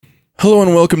Hello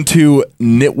and welcome to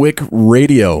Nitwick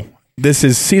Radio. This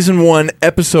is Season 1,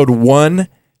 Episode 1,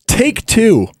 Take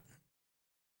 2.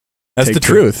 That's the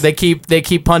truth. They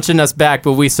keep punching us back,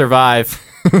 but we survive.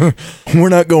 We're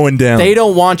not going down. They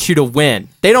don't want you to win.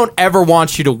 They don't ever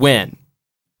want you to win.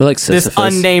 We're like this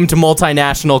Sisyphus. unnamed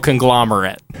multinational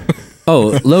conglomerate.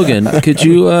 Oh, Logan, could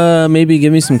you maybe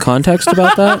give me some context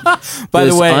about that? By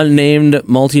this the way, unnamed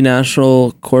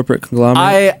multinational corporate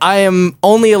conglomerate? I am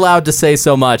only allowed to say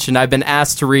so much, and I've been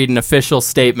asked to read an official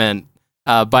statement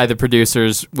by the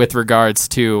producers with regards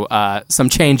to some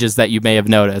changes that you may have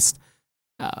noticed.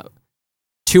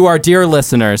 To our dear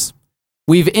listeners,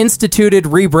 we've instituted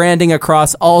rebranding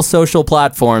across all social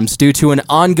platforms due to an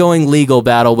ongoing legal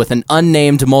battle with an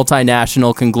unnamed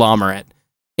multinational conglomerate.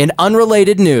 In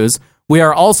unrelated news, we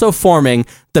are also forming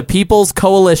the People's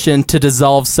Coalition to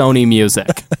dissolve Sony Music.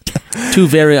 Two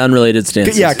very unrelated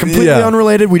stances. Yeah, completely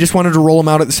unrelated. We just wanted to roll them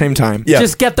out at the same time. Yeah.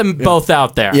 Just get them both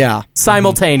out there. Yeah.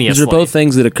 Simultaneously. These are both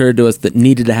things that occurred to us that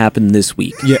needed to happen this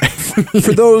week. Yeah.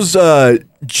 For those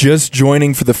just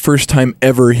joining for the first time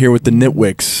ever here with the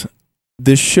Nitwicks,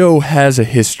 this show has a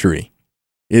history,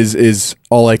 is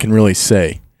all I can really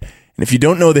say. And if you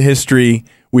don't know the history,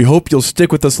 we hope you'll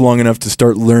stick with us long enough to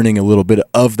start learning a little bit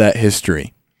of that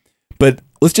history. But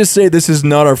let's just say this is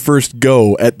not our first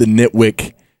go at the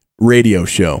Nitwick Radio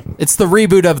Show. It's the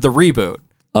reboot of the reboot.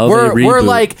 We're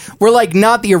We're like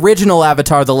not the original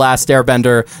Avatar: The Last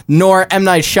Airbender, nor M.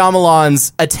 Night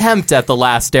Shyamalan's attempt at The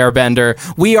Last Airbender.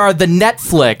 We are the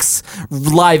Netflix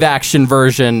live-action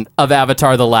version of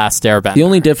Avatar: The Last Airbender. The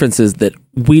only difference is that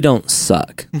we don't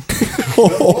suck. We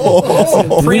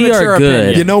Premature are good.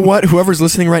 opinion. You know what? Whoever's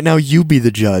listening right now, you be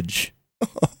the judge.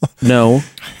 No,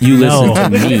 you listen to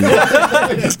me.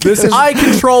 This is I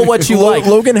control what you like.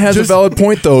 Logan has a valid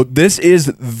point, though. This is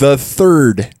the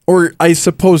third, or I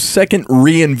suppose second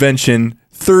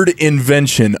third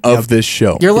invention of this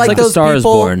show. You're like like A those Star Is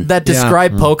people Born. that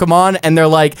describe Pokemon, and they're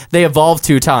like, they evolve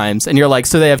 2 times, and you're like,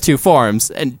 so they have 2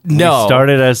 forms. And no. We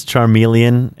started as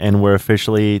Charmeleon, and we're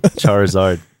officially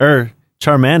Charizard.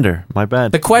 Charmander, my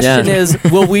bad. The question is,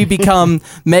 will we become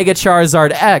Mega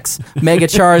Charizard X, Mega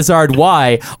Charizard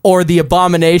Y, or the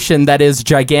abomination that is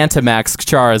Gigantamax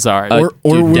Charizard? Or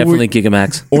Dude, will definitely we-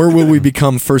 Gigamax. Or will we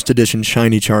become first edition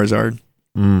shiny Charizard?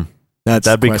 That's That'd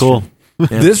the be cool.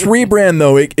 question. This rebrand,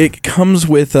 though, it comes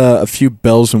with a few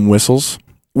bells and whistles.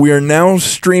 We are now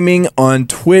streaming on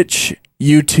Twitch,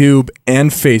 YouTube, and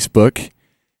Facebook.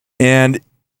 And,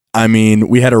 I mean,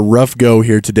 we had a rough go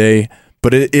here today,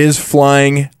 but it is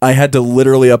flying. I had to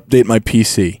literally update my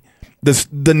PC.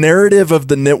 The narrative of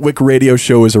the Nitwick Radio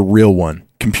Show is a real one.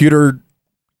 Computer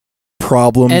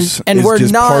problems And is we're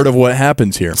just not- part of what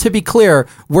happens here. To be clear,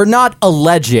 we're not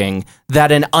alleging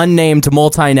that an unnamed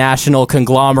multinational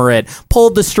conglomerate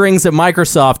pulled the strings at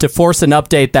Microsoft to force an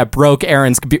update that broke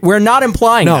Aaron's computer. We're not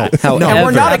implying that. However, And we're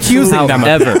not accusing them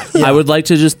of However, I would like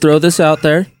to just throw this out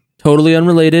there, totally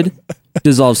unrelated.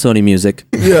 Dissolve Sony Music.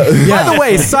 By the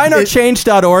way, sign our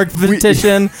change.org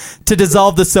petition to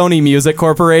dissolve the Sony Music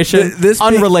Corporation.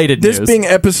 Unrelated This news. being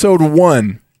episode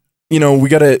 1, we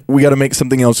gotta make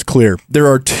something else clear. There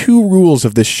are 2 rules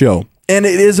of this show, and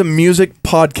it is a music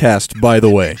podcast, by the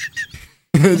way.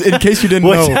 In case you didn't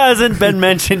Which know. hasn't been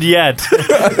mentioned yet.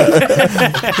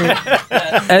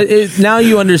 Now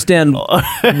you understand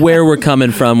where we're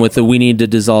coming from with the we need to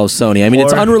dissolve Sony. I mean,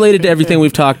 it's Or- unrelated to everything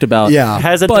we've talked about. Yeah.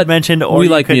 Hasn't But been mentioned, or we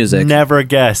you like could music. never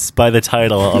guess by the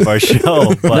title of our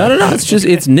show. But No.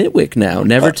 It's Nitwick now.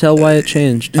 Never tell why it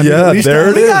changed. Yeah, there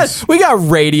it we is. got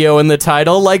radio in the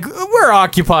title. Like, we're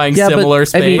occupying Yeah, but, similar I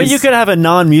space. mean, But you could have a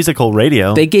non-musical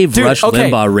radio. They gave Dude, Rush okay.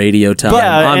 Limbaugh radio time.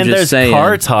 yeah, I'm and just there's saying.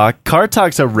 Car Talk. Car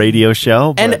Talk's a radio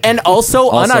show. and also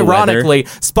unironically,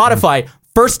 Spotify,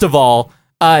 first of all,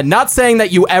 not saying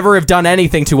that you ever have done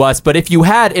anything to us, but if you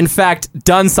had, in fact,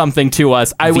 done something to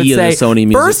us, I would Via say, the Sony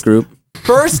Music first, Group.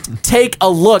 First, take a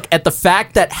look at the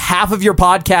fact that half of your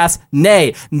podcasts,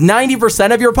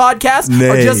 90% of your podcasts,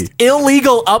 are just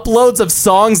illegal uploads of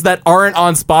songs that aren't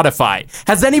on Spotify.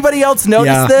 Has anybody else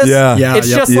noticed this? Yeah. It's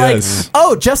just Yes. like,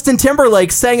 oh, Justin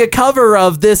Timberlake sang a cover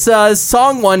of this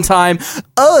song one time.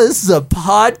 Oh, this is a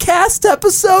podcast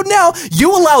episode now?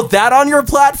 You allow that on your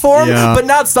platform, Yeah. but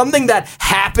not something that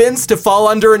happens to fall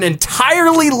under an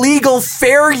entirely legal,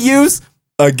 fair use.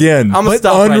 Again, I'm gonna but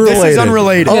stop right there. unrelated. This is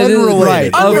unrelated. Yeah, this is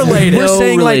Unrelated. Unrelated. We're No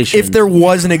saying relation. like if there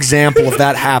was an example of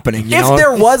that happening, you know? If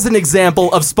there was an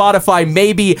example of Spotify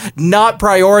maybe not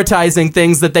prioritizing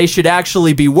things that they should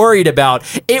actually be worried about,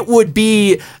 it would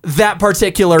be that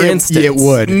particular instance. it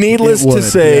would. Needless It would, to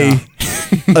say,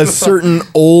 a certain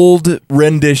old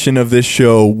rendition of this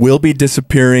show will be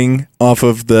disappearing off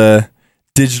of the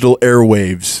digital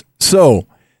airwaves So,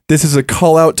 this is a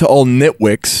call out to all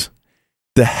nitwicks.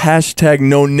 The hashtag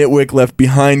No Nitwick Left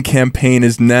Behind campaign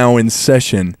is now in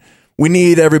session. We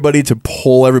need everybody to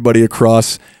pull everybody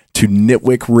across to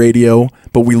Nitwick Radio,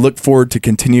 but we look forward to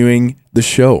continuing the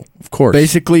show, of course.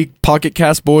 Basically, Pocket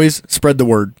Cast boys, spread the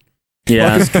word.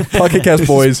 Yeah. Pocket Cast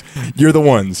boys, you're the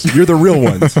ones. You're the real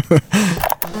ones.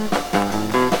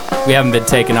 We haven't been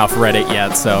taken off Reddit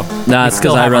yet, so Nah, it's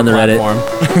because I run the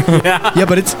Reddit. Yeah,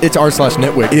 but it's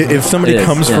r/Nitwick. If somebody It is,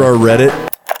 comes yeah. for our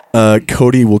Reddit,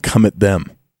 Cody will come at them.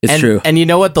 It's true. And you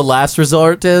know what the last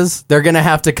resort is? They're going to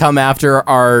have to come after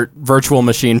our virtual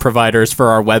machine providers for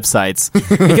our websites.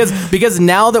 because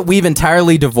now that we've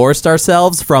entirely divorced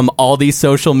ourselves from all these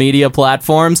social media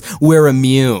platforms, we're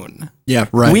immune. Yeah,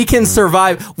 right. We can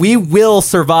survive. We will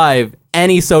survive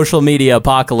any social media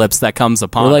apocalypse that comes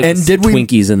upon We're like us. And did we-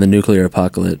 Twinkies in the nuclear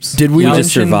apocalypse. Did we You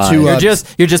just mention survive.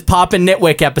 to You're just popping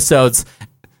Nitwick episodes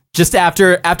just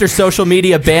after social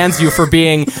media bans you for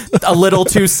being a little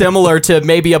too similar to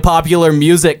maybe a popular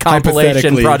music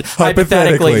compilation Hypothetically. project.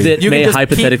 Hypothetically. that you may can just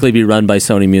hypothetically be run by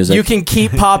Sony Music. you can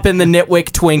keep popping the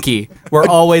Nitwick Twinkie. We're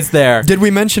always there. Did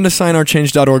we mention to sign our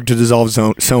change.org to dissolve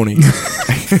Sony?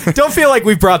 Don't feel like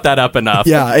we brought that up enough.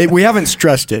 Yeah, we haven't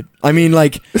stressed it. I mean,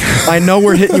 like, I know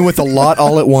we're hitting you with a lot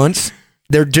all at once.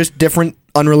 They're just different,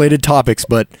 unrelated topics,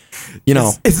 but, you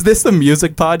know. Is this a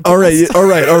music podcast? All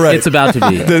right. It's about to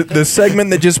be. The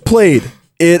segment that just played,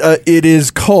 it is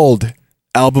called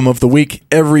Album of the Week.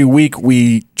 Every week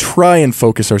we try and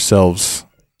focus ourselves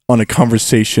on a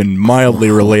conversation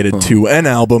mildly related to an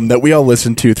album that we all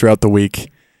listen to throughout the week.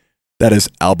 That is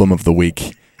Album of the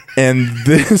Week. And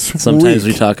this Sometimes we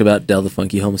week, talk about Del the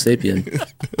Funky Homo Sapien.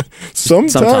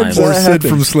 sometimes sometimes. Or that Sid happens.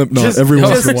 from Slipknot Just- every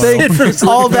once just in a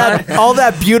while. think all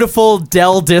that beautiful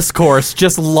Dell discourse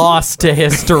just lost to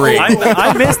history.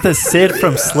 I missed the Sid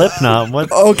from Slipknot. What?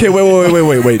 Okay,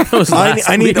 wait. was last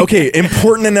I need, okay,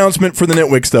 important announcement for the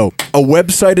Nitwicks, though. A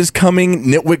website is coming,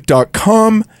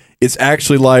 nitwick.com. It's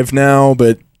actually live now,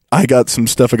 but I got some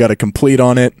stuff I got to complete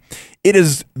on it. It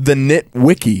is the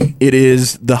Nitwiki. It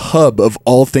is the hub of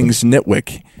all things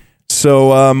Nitwick.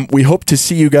 So we hope to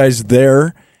see you guys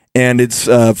there, and it's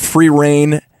free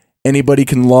reign. Anybody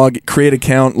can create an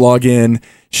account, log in,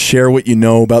 share what you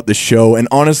know about the show, and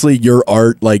honestly, your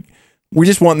art. Like, we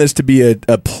just want this to be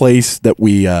a place that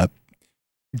we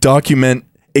document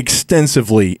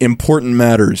extensively important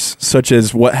matters, such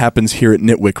as what happens here at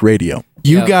Nitwick Radio.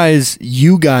 You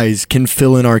guys can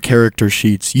fill in our character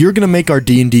sheets. You're gonna make our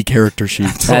D&D character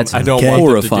sheets. That's I don't Okay. want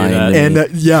horrifying. them to do to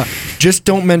that. me. And yeah, just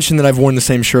don't mention that I've worn the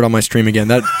same shirt on my stream again.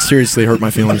 That seriously hurt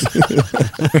my feelings.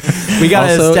 We got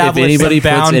to Also, if establish anybody some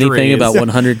puts boundaries. anything about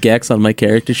 100 gex on my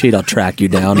character sheet, I'll track you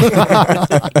down.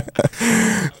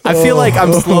 I feel like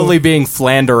I'm slowly being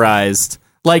Flanderized.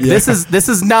 Like this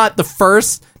is not the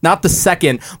first, not the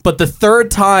second, but the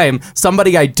third time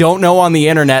somebody I don't know on the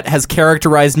internet has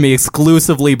characterized me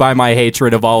exclusively by my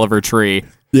hatred of Oliver Tree.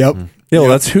 Yep. Yeah, well,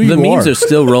 that's who The you memes are. are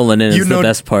still rolling in. You It's know- the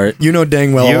best part. You know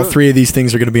dang well all three of these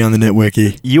things are going to be on the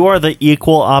Nitwiki. You are the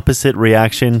equal opposite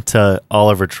reaction to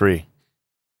Oliver Tree.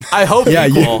 I hope Yeah,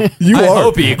 equal. You I are.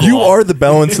 hope equal. You are the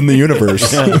balance in the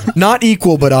universe. Not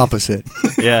equal, but opposite.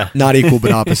 Yeah. Not equal,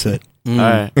 but opposite. All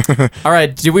right. All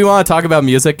right, do we want to talk about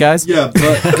music, guys? Yeah,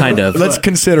 but Kind of. let's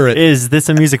consider it. Is this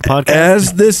a music podcast?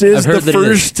 As this is I've heard the that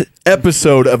it is. first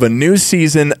episode of a new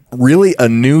season, really a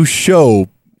new show,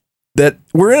 that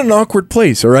we're in an awkward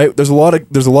place, all right? There's a lot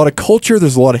of culture,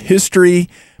 there's a lot of history,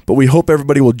 but we hope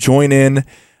everybody will join in.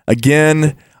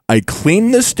 Again, I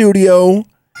cleaned the studio,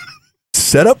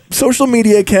 set up social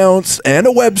media accounts and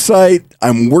a website.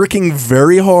 I'm working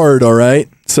very hard, all right?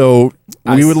 So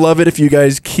we would love it if you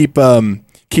guys keep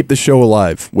the show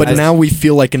alive. But now we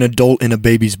feel like an adult in a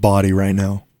baby's body right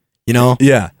now. You know?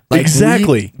 Yeah, Like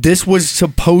exactly. this was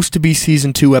supposed to be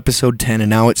season 2, episode 10, and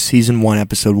now it's season 1,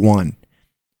 episode 1.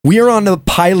 We are on the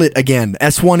pilot again,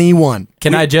 S1E1.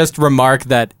 Can I just remark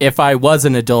that if I was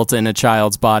an adult in a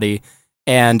child's body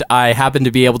and I happened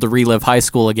to be able to relive high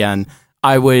school again,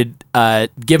 I would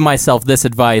give myself this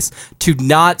advice: to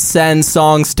not send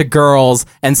songs to girls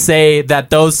and say that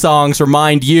those songs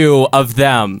remind you of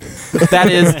them.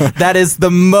 That is the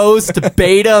most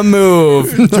beta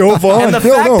move. Joe Vaughn. And the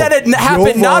fact that it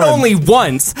happened not only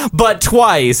once, but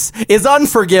twice is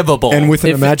unforgivable. And with an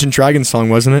If- Imagine Dragons song,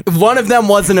 wasn't it? one of them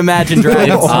was an Imagine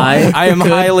Dragons. I am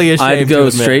highly ashamed I'd go to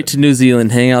admit. straight to New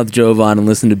Zealand, hang out with Jovan, and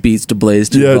listen to Beats to Blaze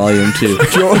 2 Yeah. Volume 2.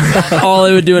 Joe, All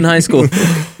I would do in high school.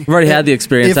 I've already had the the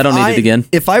experience. I don't need it again.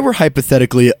 If I were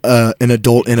hypothetically an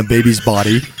adult in a baby's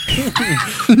body,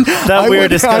 That we were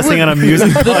discussing on a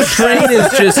music The train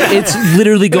is it's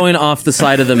literally going off the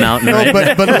side of the mountain. no,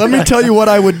 Right? but let me tell you what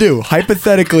I would do.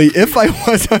 Hypothetically, if I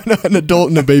was an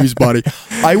adult in a baby's body,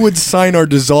 I would sign our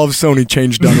dissolve Sony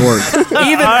change.org.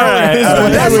 Even All right,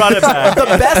 let's run it back.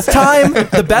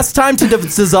 the best time to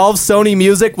dissolve Sony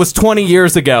music was 20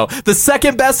 years ago. The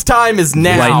second best time is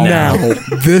now. Right now.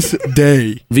 This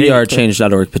day.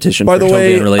 VRChange.org petition By for the totally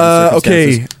way, unrelated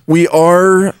circumstances. okay, we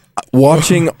are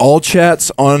watching all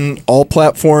chats on all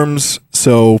platforms,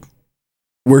 so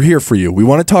we're here for you. We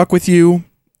want to talk with you,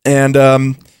 and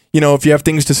if you have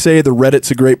things to say, the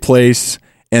Reddit's a great place,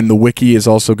 and the wiki is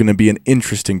also going to be an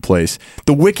interesting place.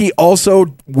 The wiki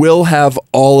also will have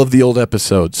all of the old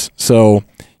episodes, so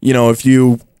if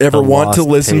you ever The want to lost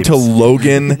listen to tapes.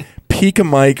 Logan peek a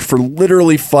mic for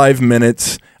literally 5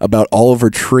 minutes about Oliver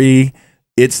Tree,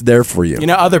 it's there for you.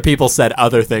 Other people said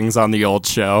other things on the old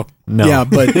show. No. Yeah,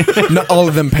 but not all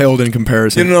of them paled in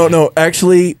comparison. No.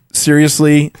 Actually,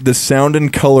 seriously, the Sound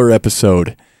and Color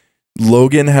episode,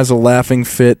 Logan has a laughing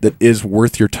fit that is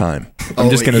worth your time. I'm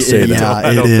just going to say that. Yeah,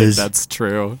 I don't it think is. that's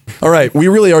true. All right, we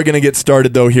really are going to get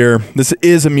started, though, here. This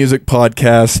is a music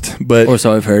podcast, but Or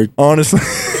so I've heard. honestly,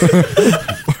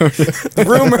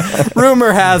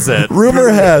 Rumor has it. rumor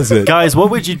has it. Guys, what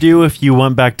would you do if you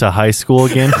went back to high school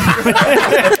again?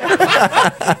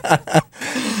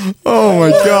 Oh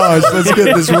my gosh, let's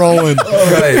get this rolling.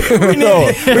 Right. We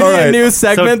need a new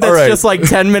segment all that's right. just like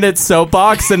 10 minutes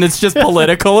soapbox and it's just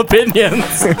political opinions.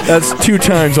 That's 2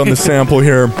 times on the sample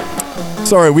here.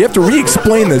 Sorry, we have to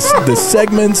re-explain the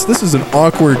segments. This is an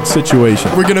awkward situation.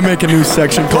 We're going to make a new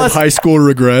section called High School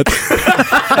Regrets.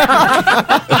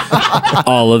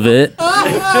 All of it.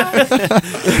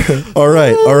 All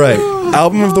right.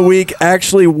 Album of the week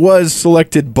actually was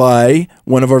selected by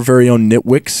one of our very own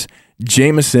nitwicks,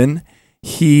 Jameson.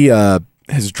 He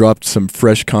has dropped some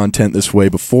fresh content this way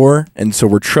before, and so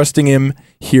we're trusting him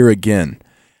here again.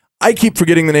 I keep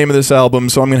forgetting the name of this album,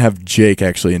 so I'm going to have Jake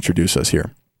actually introduce us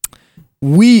here.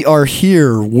 We are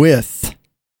here with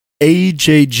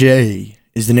AJJ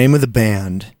is the name of the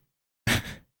band.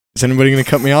 Is anybody going to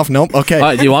cut me off? Nope.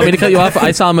 Okay. Do you want me to cut you off?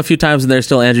 I saw him a few times and they're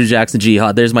still Andrew Jackson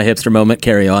Jihad. There's my hipster moment.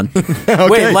 Carry on. Okay.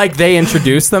 Wait, like they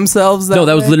introduced themselves? No,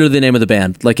 that was way? literally the name of the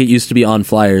band. Like it used to be on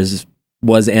flyers,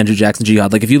 was Andrew Jackson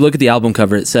Jihad. Like if you look at the album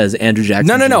cover, it says Andrew Jackson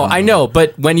No, Jihad. I know.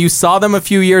 But when you saw them a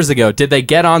few years ago, did they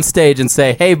get on stage and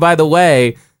say, hey, by the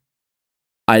way,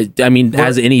 I mean,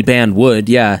 as any band would,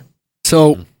 yeah.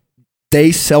 So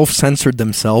they self-censored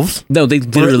themselves. No, they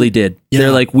literally did. Yeah.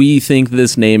 They're like, we think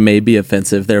this name may be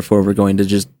offensive, therefore we're going to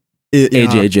just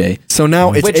AJJ. So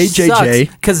now it's which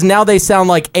AJJ. because now they sound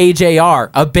like AJR,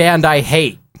 a band I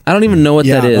hate. I don't even know what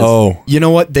that is. Oh, You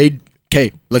know what?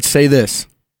 Okay, let's say this.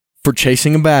 For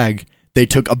chasing a bag, they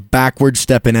took a backward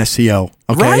step in SEO.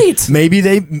 Okay? Right. Maybe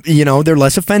they're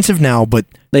less offensive now, but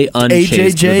They unchased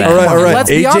the AJJ. band. all right. Let's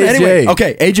be honest. Anyway,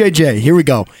 okay, AJJ, here we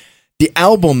go. The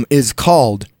album is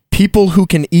called People Who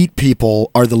Can Eat People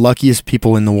Are the Luckiest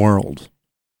People in the World.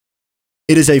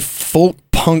 It is a folk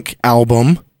punk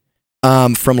album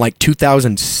from like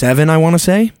 2007, I want to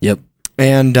say. Yep.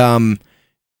 And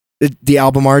the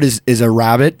album art is a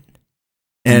rabbit.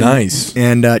 And, nice.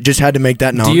 And just had to make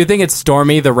that known. Do you think it's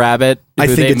Stormy the Rabbit I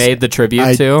who think they it's- made the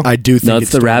tribute to? I do think No,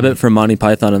 it's the Stormy. rabbit from Monty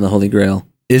Python and the Holy Grail.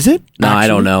 Is it? No, I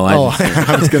don't know. I Oh,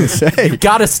 I was going to say.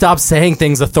 Gotta stop saying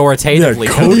things authoritatively.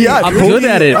 Yeah, Cody- Yeah, I'm good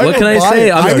at it. What will can I buy say?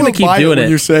 it. I'm I just gonna will keep buy doing when it.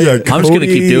 You say it. I'm just gonna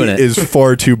keep doing it. Is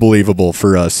far too believable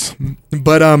for us.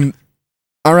 But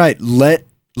all right,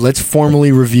 let's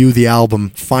formally review the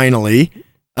album finally.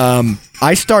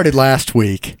 I started last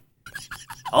week.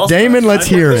 Damon, let's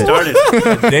hear it.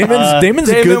 Damon's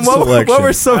a good Damon, what selection.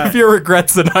 were some of your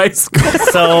regrets in high school?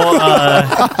 So,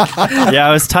 I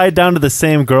was tied down to the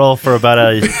same girl for about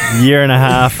a year and a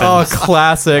half. Oh, And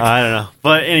classic. I don't know.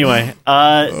 But anyway,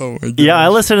 Oh my yeah, I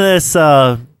listened to this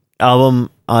album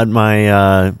on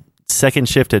my second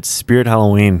shift at Spirit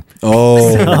Halloween.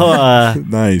 Oh, So,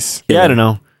 nice. yeah, I don't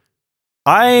know.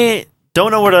 I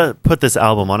don't know where to put this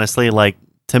album, honestly. Like,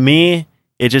 to me,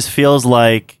 it just feels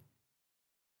like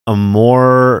a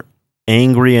more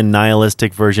angry and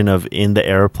nihilistic version of In the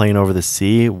Airplane Over the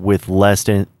Sea with less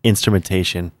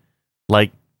instrumentation.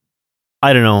 Like,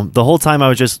 I don't know. The whole time I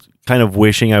was just kind of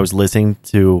wishing I was listening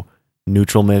to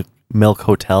Neutral Milk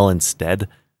Hotel instead,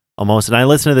 almost. And I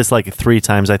listened to this like 3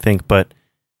 times, I think, but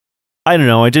I don't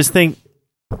know. I just think,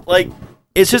 like,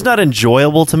 it's just not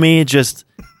enjoyable to me. Just,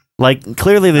 like,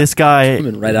 clearly this guy...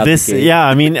 Coming right out the gate. Yeah,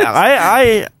 I mean,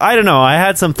 I don't know. I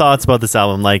had some thoughts about this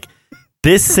album. Like,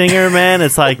 this singer, man,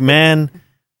 it's like, man,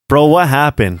 bro, what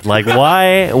happened? Like,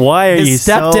 why are you His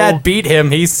stepdad so... beat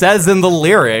him. He says in the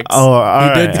lyrics. Oh, all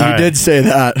right, He all right. did say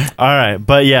that. All right,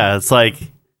 but yeah, it's like,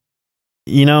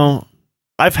 you know,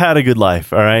 I've had a good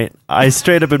life, all right? I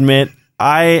straight up admit,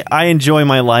 I enjoy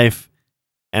my life,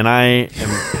 and I am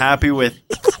happy with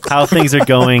how things are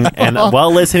going. And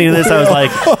while listening to this, I was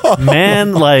like,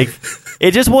 man, like,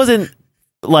 it just wasn't,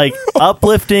 like,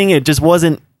 uplifting. It just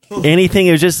wasn't anything.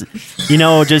 It was just, you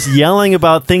know, just yelling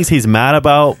about things he's mad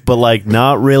about, but, like,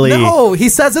 not really. No, he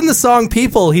says in the song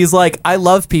 "People," he's like, "I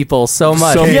love people so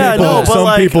much." Some Yeah, people, no, but some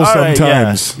like, people all right,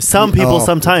 yeah. sometimes. Some people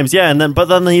sometimes, yeah. And then, but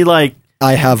then he, like,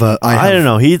 I don't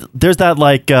know. There's that,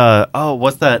 like,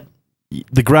 what's that?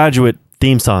 The Graduate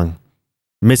theme song,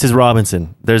 Mrs.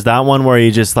 Robinson. There's that one where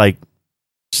he just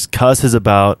cusses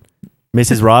about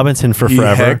Mrs. Robinson for He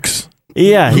forever. hecks.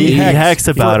 Yeah, he hecks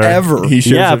about forever. her. He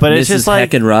shows Yeah, it. but it's Mrs. just like,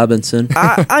 Heckin' Robinson.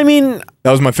 I mean,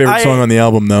 That was my favorite song on the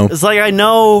album, though. it's like I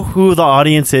know who the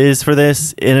audience is for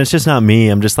this, and it's just not me.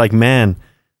 I'm just like, man,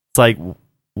 it's like,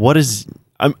 what is?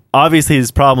 Obviously, his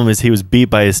problem is he was beat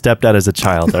by his stepdad as a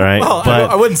child. All right, Well,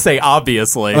 but I wouldn't say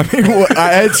obviously. I mean,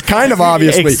 it's kind of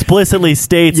obviously. explicitly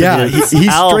states, Yeah, in he his straight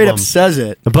album. up says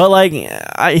it. But like,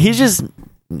 he's just,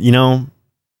 you know,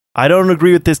 I don't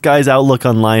agree with this guy's outlook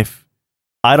on life.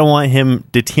 I don't want him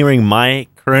deterring my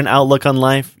current outlook on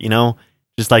life. You know,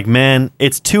 just like, man,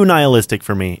 it's too nihilistic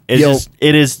for me.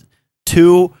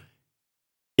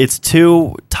 It's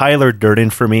too Tyler Durden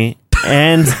for me,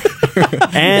 and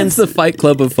It's the Fight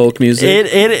Club of folk music.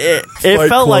 it Fight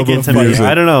felt like Club it of to me. music.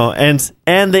 I don't know, and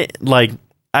the like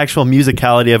actual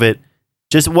musicality of it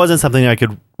just wasn't something I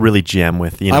could really jam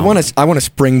with. You know, I want to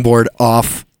springboard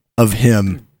off of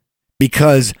him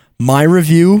because my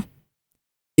review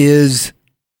is,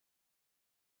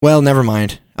 well, never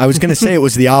mind. I was going to say it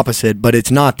was the opposite, but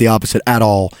it's not the opposite at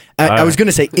all. I was going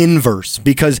to say inverse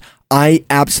because I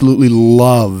absolutely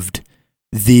loved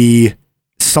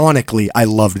sonically, I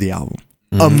loved the album.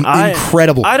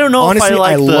 Incredible. I don't know if I Honestly,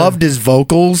 like I the- loved his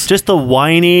vocals. just the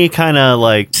whiny kind of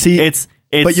like. See, it's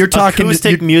but you're talking-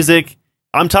 acoustic music.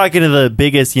 I'm talking to the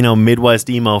biggest, you know, Midwest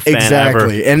emo fan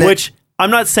Exactly, ever. and which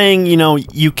I'm not saying, you know,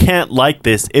 you can't like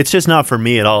this. It's just not for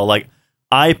me at all. Like,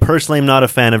 I personally am not a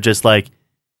fan of just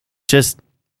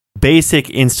basic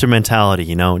instrumentality.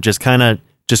 You know, just kind of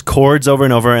just chords over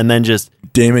and over, and then just.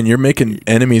 Damon, you're making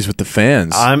enemies with the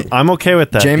fans. I'm okay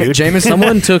with that. dude. Jameson,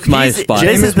 Someone took my spot.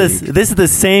 This is the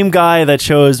same guy that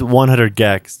chose 100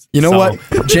 Gex. you know So, what?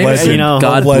 Jameson, Legend. You know,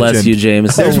 God Legend. bless you,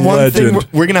 Jameson. there's one thing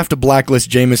Legend. we're going to have to blacklist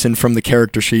Jameson from the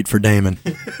character sheet for Damon.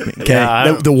 Okay. Yeah, I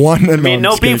don't- the one. I mean,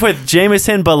 no beef with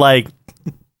Jameson, but like,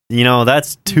 you know,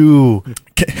 that's two.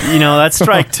 You know, that's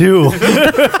strike two for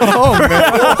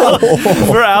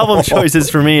album choices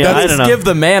for me. I don't know. Give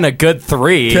the man a good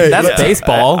 3. 'Kay, That's let's-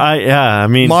 baseball. I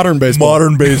mean, modern baseball.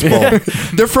 Modern baseball.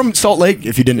 They're from Salt Lake,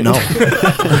 if you didn't know.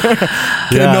 I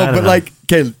no, don't but know. like,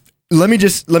 okay, let me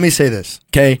say this,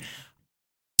 okay?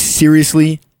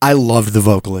 Seriously, I loved the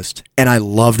vocalist and I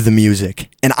loved the music.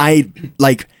 And I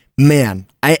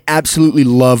absolutely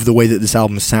love the way that this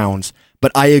album sounds.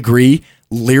 But I agree,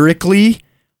 lyrically,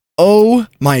 oh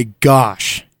my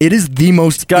gosh. It is the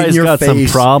most guy's in your got face. some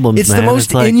problems, It's man. the most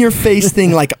It's like- in your face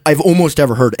thing like I've almost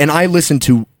ever heard. And I listen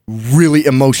to really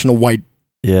emotional white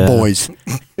yeah. boys.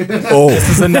 Oh, This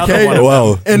is another Okay. one. Of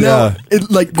wow. And yeah.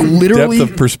 like literally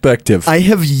Depth of perspective. I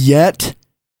have yet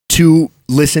to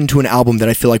listen to an album that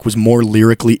I feel like was more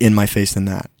lyrically in my face than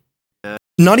that.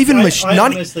 Not even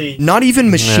not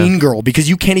even Machine Girl, because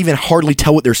you can't even hardly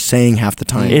tell what they're saying half the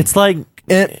time. It's like,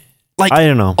 And, like, I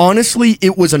don't know. honestly,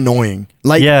 it was annoying.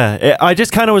 Like, I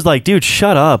just kind of was like, dude,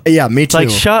 shut up. yeah, me It's too. like,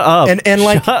 shut up. And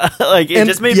like, like it and-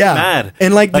 just made yeah. me mad.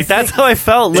 And like, Like, that's how I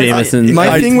felt. Like, Jameson.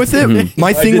 my thing with it. Mhm.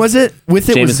 My thing was was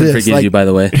Jameson this. forgives Like, you, by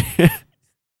the way.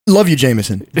 love you,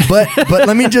 Jameson. But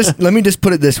let me just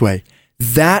put it this way.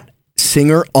 That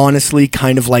singer honestly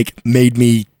kind of like made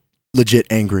me legit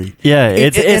angry. Yeah,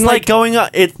 it's and, like like, going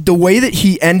up. The way that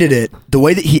he ended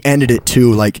it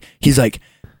too, like he's like,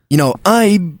 you know,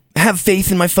 I have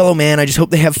faith in my fellow man. I just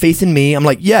hope they have faith in me. I'm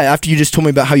like, yeah, after you just told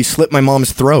me about how you slit my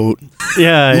mom's throat.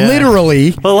 Yeah.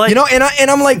 Literally. But, like- you know,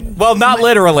 and I'm like, Well, not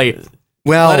literally.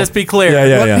 well, Let us be clear. Yeah,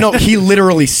 yeah. well, no, he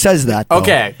literally says that though.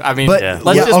 Okay, I mean, But-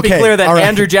 let's yeah, just be okay, clear that all right.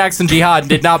 Andrew Jackson Jihad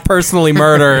did not personally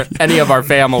murder any of our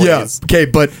families, Yeah. Okay,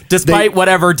 but despite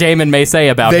whatever Damon may say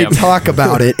about they him. talk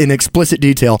about it in explicit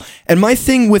detail. And my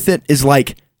thing with it is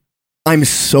like, I'm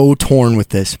so torn with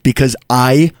this because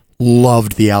I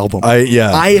loved the album.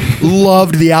 I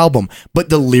loved the album, but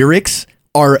the lyrics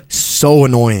are so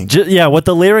annoying. What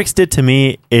the lyrics did to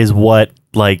me is what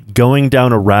like going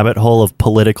down a rabbit hole of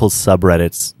political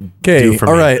subreddits do Okay. for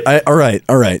All me. right.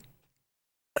 All right.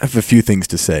 I have a few things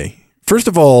to say. First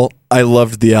of all, I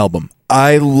loved the album.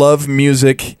 I love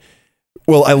music.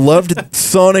 Well, I loved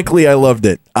sonically. I loved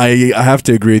it. I have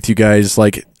to agree with you guys.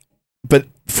 Like, but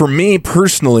for me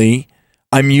personally,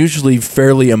 I'm usually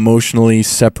fairly emotionally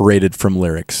separated from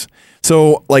lyrics.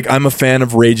 So, like, I'm a fan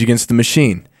of Rage Against the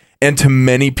Machine, and to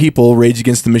many people, Rage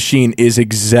Against the Machine is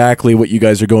exactly what you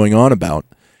guys are going on about.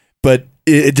 But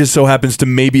it just so happens to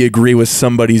maybe agree with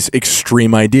somebody's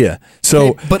extreme idea. So,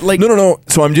 Okay, but, like- no.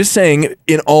 So I'm just saying,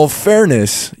 in all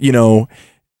fairness,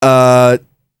 the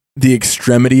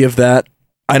extremity of that,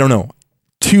 I don't know.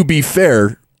 To be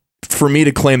fair, for me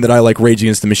to claim that I like Rage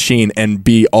Against the Machine and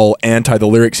be all anti the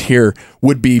lyrics here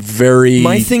would be very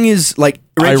My thing is like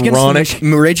ironic.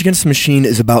 Rage Against the Machine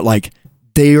is about like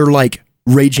they are like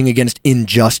raging against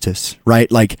injustice,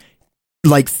 right? Like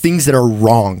things that are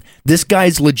wrong. This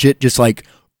guy's legit just like,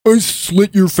 I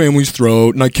slit your family's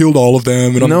throat and I killed all of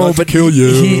them and I'm about to kill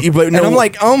you. But and I'm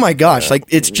like, oh my gosh, like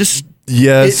it's just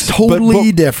yes, it's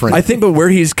totally different. I think, but where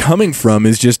he's coming from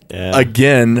is just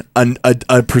again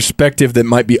a perspective that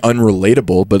might be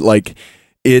unrelatable, but like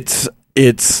it's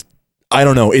I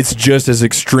don't know, it's just as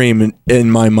extreme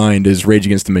in my mind as Rage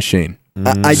Against the Machine.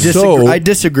 I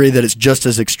disagree that it's just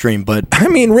as extreme, but I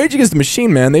mean, Rage Against the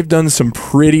Machine, man, they've done some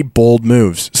pretty bold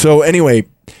moves. So anyway,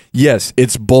 yes,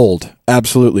 it's bold,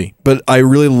 absolutely. But I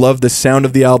really love the sound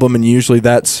of the album, and usually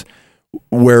that's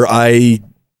where I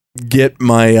get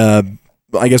my,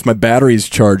 I guess my batteries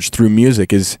charged through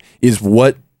music is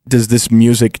what does this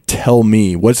music tell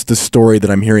me? What's the story that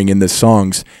I'm hearing in the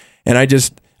songs? And I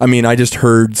just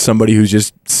heard somebody who's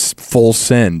just full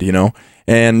send,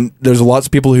 and there's lots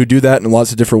of people who do that in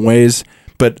lots of different ways.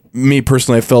 But me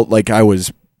personally, I felt like I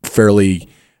was fairly,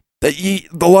 a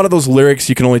lot of those lyrics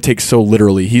you can only take so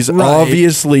literally. He's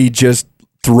obviously just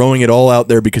throwing it all out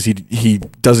there because he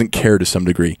doesn't care to some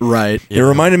degree. right. It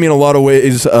reminded me in a lot of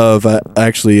ways of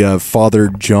Father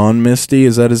John Misty.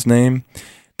 Is that his name?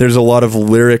 There's a lot of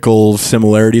lyrical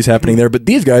similarities happening there, but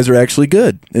these guys are actually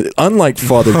good. Unlike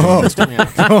Father John Misty.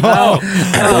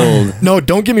 No,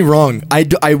 don't get me wrong.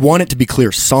 I want it to be clear.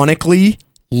 Sonically,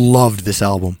 loved this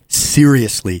album.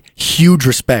 Seriously, huge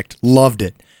respect. Loved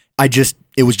it.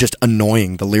 It was just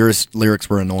annoying. The lyrics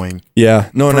were annoying. Yeah,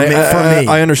 no, and For me.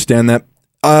 I understand that.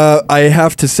 I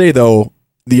have to say though,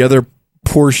 the other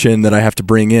portion that I have to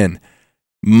bring in,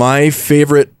 my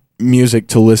favorite music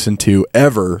to listen to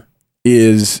ever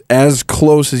is as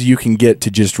close as you can get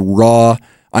to just raw.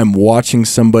 I'm watching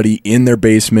somebody in their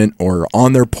basement or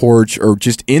on their porch or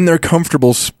just in their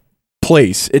comfortable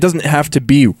place. It doesn't have to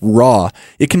be raw.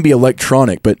 It can be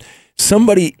electronic, but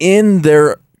somebody in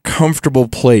their comfortable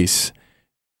place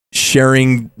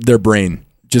sharing their brain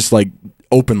just like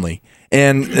openly.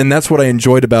 And that's what I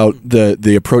enjoyed about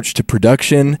the approach to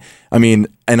production. I mean,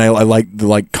 and I like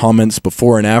the comments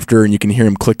before and after, and you can hear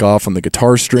him click off on the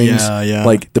guitar strings. Yeah.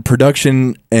 Like the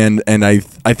production and I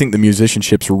think the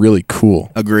musicianship's really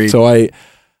cool. Agreed. So I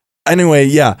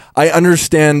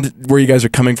understand where you guys are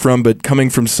coming from, but coming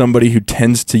from somebody who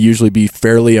tends to usually be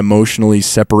fairly emotionally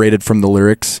separated from the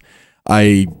lyrics,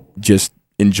 I just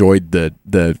enjoyed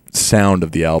the sound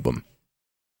of the album.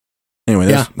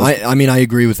 Anyway, I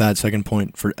agree with that second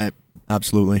point for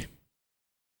absolutely.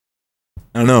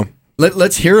 I don't know.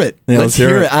 Let's hear it. Yeah, let's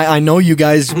hear it. I know you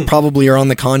guys probably are on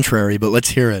the contrary, but let's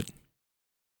hear it.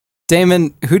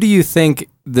 Damon, who do you think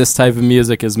this type of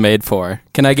music is made for?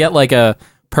 Can I get like a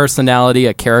personality,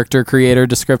 a character creator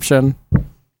description?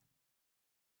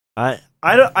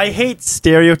 I hate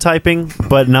stereotyping,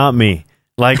 but not me.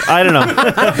 Like, I don't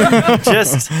know.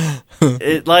 Just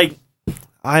it like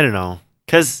I don't know.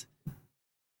 'Cause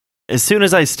as soon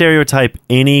as I stereotype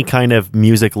any kind of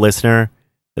music listener,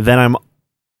 then I'm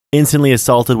instantly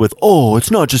assaulted with, "Oh,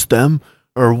 it's not just them,"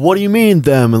 or "What do you mean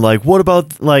them?" And like, "What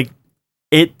about like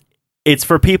it?" It's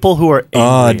for people who are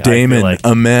angry, Damon, I feel like.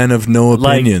 a man of no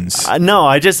opinions.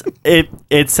 No,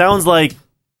 it sounds like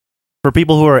for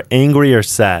people who are angry or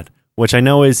sad, which I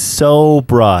know is so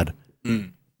broad.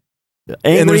 And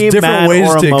Angry, there's different mad, ways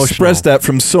or to emotional. express that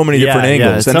from so many different Yeah,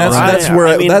 angles, and so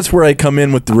that's where I come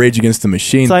in with the Rage Against the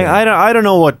Machine. It's like thing. I don't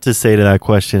know what to say to that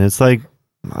question. It's like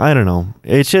I don't know.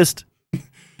 It's just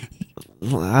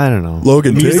I don't know.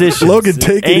 Logan, take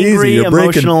it angry, easy. You're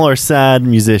breaking. emotional, or sad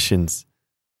musicians,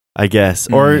 I guess,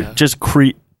 or just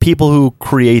people who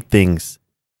create things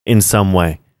in some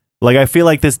way. Like I feel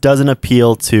like this doesn't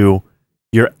appeal to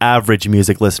your average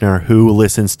music listener who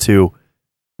listens to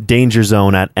Danger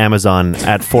Zone at Amazon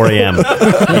at 4 a.m.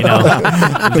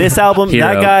 This album,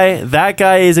 Hero. that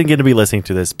guy isn't going to be listening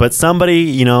to this, but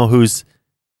somebody, who's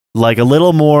like a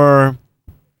little more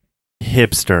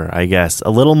hipster, I guess,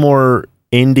 a little more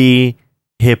indie,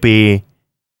 hippie,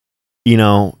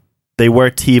 they wear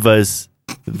Tevas.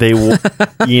 They,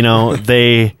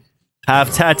 they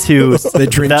have tattoos. They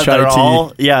drink that chai are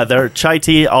tea. all, they're chai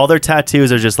tea. All their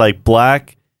tattoos are just like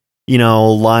black,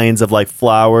 lines of like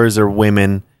flowers or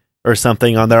women or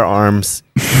something on their arms.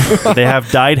 They have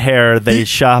dyed hair. They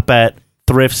shop at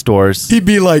thrift stores. He'd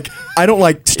be like, I don't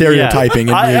like stereotyping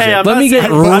in music. I'm Let not me get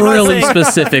saying- I'm not really saying-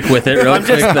 specific with it real I'm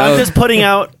quick, just, though. I'm just putting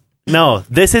out. No,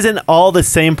 this isn't all the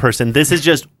same person. This is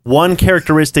just one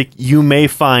characteristic you may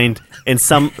find in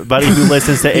somebody who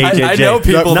listens to AJJ. I know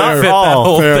people not that fit that all,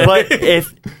 whole thing. but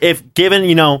if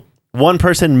given, one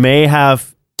person may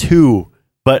have two,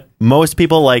 but most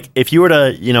people, like, if you were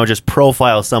to, just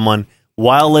profile someone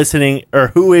while listening or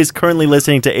who is currently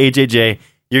listening to AJJ,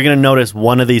 you're going to notice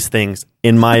one of these things,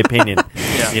 in my opinion.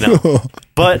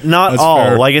 But not That's all.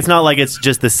 fair. Like, it's not like it's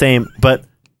just the same, but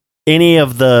any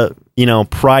of the,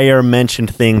 prior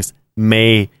mentioned things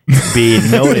may be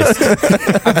noticed.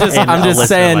 I'm just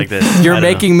saying, like this. I you're don't know.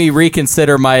 making me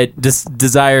reconsider my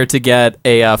desire to get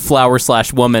a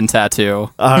flower/woman tattoo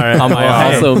All right. on my Well,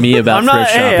 arm. Also me about I'm not.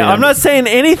 thrift shopping. Hey, I'm not saying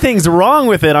anything's wrong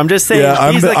with it. I'm just saying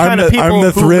Yeah, these are the kind of people I'm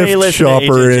the who may thrift listen to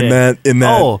shopper AJJ. in that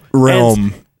and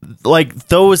realm. like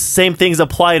those same things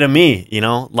apply to me.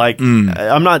 Like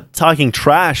I'm not talking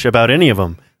trash about any of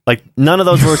them. Like none of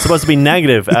those were supposed to be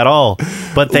negative at all,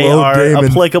 but they Whoa, are Damon.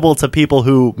 applicable to people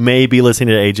who may be listening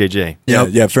to AJJ.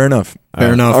 Yeah, fair enough.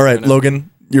 Fair enough. All right,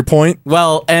 Logan, your point.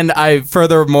 Well, and I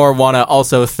furthermore want to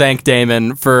also thank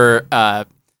Damon for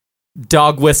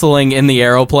dog whistling in the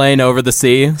aeroplane over the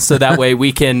sea, so that way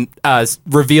we can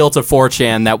reveal to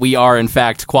 4chan that we are in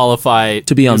fact qualified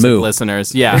To be on music Moo.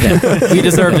 listeners. Yeah, we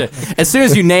deserved it. As soon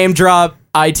as you name drop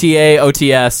ITA,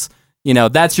 OTS,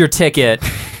 that's your ticket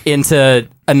into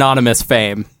anonymous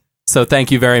fame. So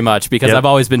thank you very much, because Yep. I've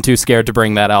always been too scared to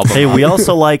bring that album Hey, up. we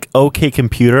also like OK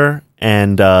Computer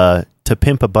and To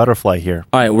Pimp a Butterfly here.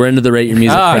 All right, we're into the Rate Your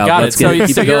Music crowd. Got Let's it. So,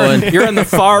 keep so it going. you're in the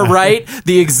far right,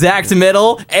 the exact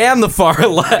middle, and the far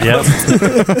left.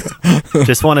 Yep.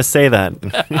 Just want to say that.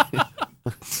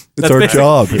 It's our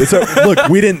job. Look,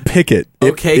 we didn't pick it.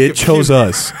 Okay, It chose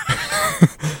us.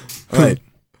 Right.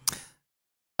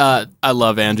 I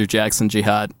love Andrew Jackson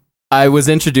Jihad. I was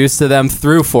introduced to them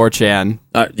through 4chan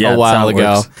Yeah, a that's while how it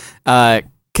ago, works.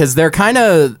 because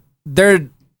they're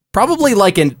probably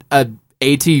like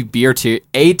A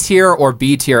tier or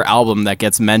B tier album that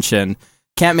gets mentioned.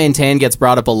 Can't Maintain gets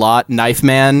brought up a lot. Knife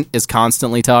Man is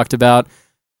constantly talked about.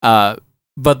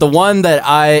 But the one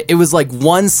that it was like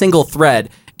one single thread,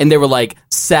 and they were like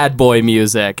sad boy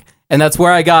music. And that's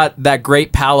where I got that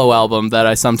great Palo album that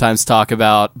I sometimes talk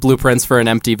about, Blueprints for an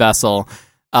Empty Vessel,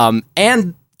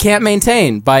 and Can't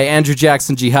Maintain by Andrew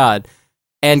Jackson Jihad.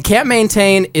 And Can't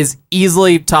Maintain is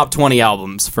easily top 20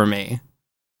 albums for me.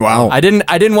 Wow. I didn't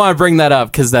want to bring that up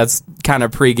because that's kind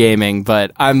of pre-gaming,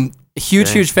 but I'm a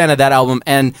huge fan of that album.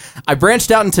 And I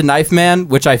branched out into Knife Man,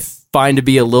 which I find to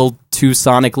be a little too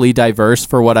sonically diverse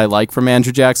for what I like from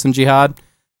Andrew Jackson Jihad.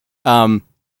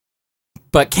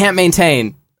 But Can't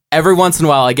Maintain, every once in a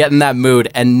while I get in that mood,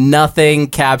 and nothing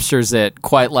captures it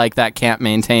quite like that Can't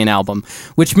Maintain album,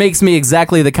 which makes me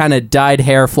exactly the kind of dyed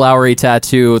hair, flowery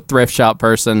tattoo, thrift shop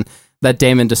person that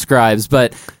Damon describes.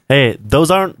 But Hey, those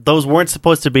weren't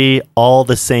supposed to be all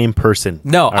the same person.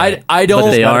 no, All right. I don't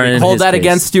But they are in hold his that case.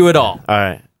 against you at all. All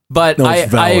right. But No, I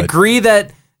it's valid. agree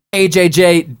that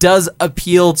AJJ does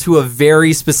appeal to a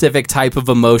very specific type of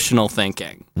emotional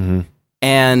thinking. Mhm.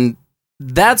 And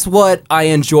that's what I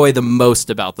enjoy the most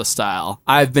about the style.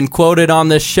 I've been quoted on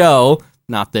this show,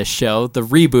 not this show, the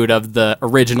reboot of the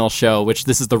original show, which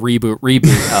this is the reboot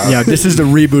of. Yeah, this is the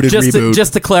rebooted reboot.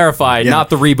 Just to clarify, Yeah. not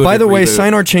the reboot. By the way,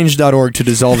 reboot. signOurChange.org to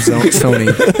dissolve Sony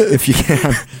if you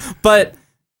can. But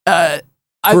I've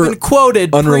For been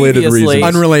quoted unrelated previously,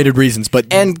 reasons. Unrelated reasons, but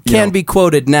and you can know. be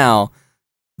quoted now,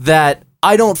 that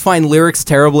I don't find lyrics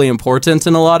terribly important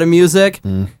in a lot of music.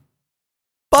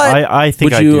 But I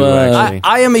think Would I you, do, I, actually.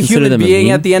 I am a Consider human them a being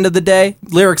meme? at the end of the day.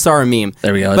 Lyrics are a meme.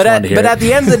 There we go. I But just wanted to hear at it.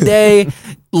 the end of the day,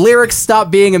 lyrics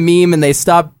stop being a meme and they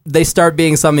start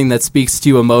being something that speaks to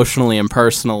you emotionally and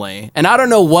personally. And I don't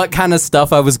know what kind of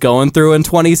stuff I was going through in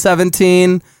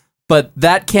 2017, but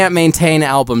that Can't Maintain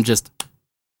album just...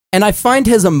 And I find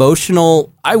his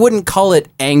emotional... I wouldn't call it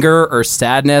anger or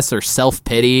sadness or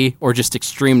self-pity or just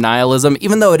extreme nihilism,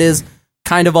 even though it is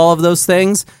kind of all of those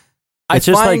things. It's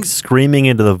just like screaming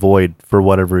into the void for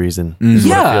whatever reason. is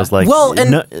what it feels like. Well,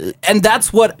 and No- and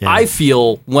that's what Yeah. I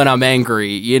feel when I'm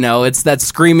angry. It's that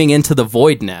screaming into the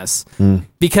voidness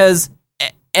because,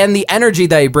 and the energy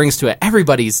that he brings to it.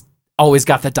 Everybody's always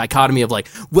got that dichotomy of like,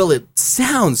 well, it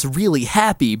sounds really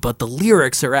happy, but the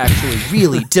lyrics are actually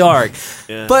really dark.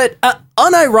 But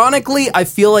unironically, I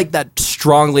feel like that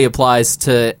strongly applies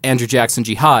to Andrew Jackson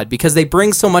Jihad because they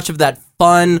bring so much of that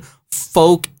fun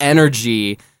folk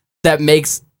energy that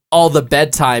makes all the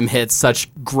bedtime hits such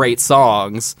great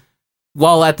songs,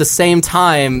 while at the same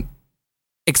time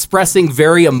expressing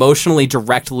very emotionally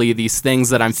directly these things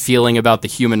that I'm feeling about the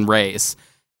human race.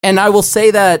 And I will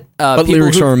say that But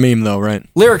lyrics are a meme, though, right?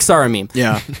 Lyrics are a meme.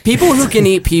 Yeah. People who can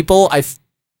eat people,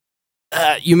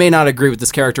 you may not agree with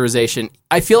this characterization.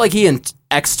 I feel like he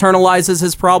externalizes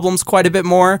his problems quite a bit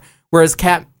more, whereas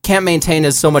Can't Maintain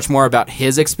is so much more about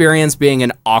his experience being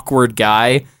an awkward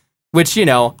guy, which, you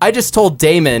know, I just told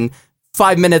Damon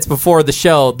 5 minutes before the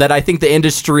show that I think the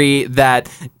industry that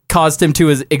caused him to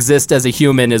exist as a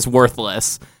human is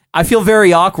worthless. I feel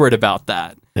very awkward about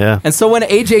that. Yeah. And so when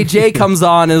AJJ comes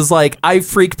on and is like, I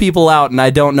freak people out and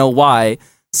I don't know why,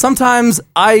 sometimes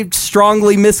I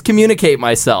strongly miscommunicate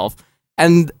myself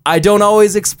and I don't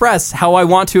always express how I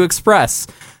want to express.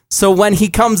 So when he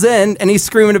comes in and he's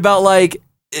screaming about like,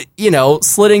 you know,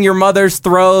 slitting your mother's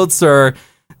throats or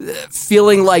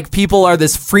feeling like people are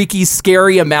this freaky,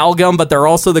 scary amalgam, but they're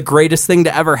also the greatest thing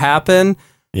to ever happen.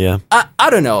 Yeah. I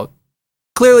don't know.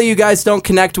 Clearly you guys don't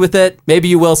connect with it. Maybe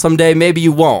you will someday, maybe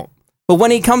you won't. But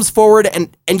when he comes forward and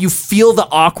you feel the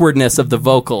awkwardness of the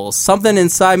vocals, something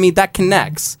inside me that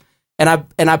connects. And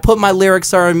I put my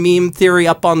lyrics are a meme theory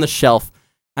up on the shelf.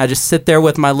 I just sit there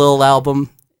with my little album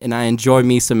and I enjoy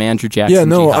me some Andrew Jackson. Yeah,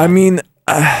 no, Jihad. I mean,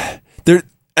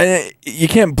 you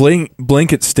can't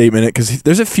blanket statement it because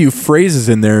there's a few phrases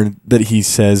in there that he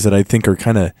says that I think are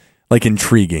kind of like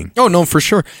intriguing. Oh, no, for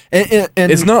sure. And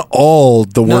It's not all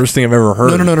the worst thing I've ever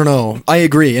heard. No. I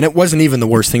agree. And it wasn't even the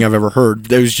worst thing I've ever heard.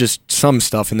 There was just some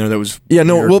stuff in there that was weird.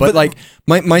 well, but like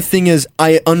my thing is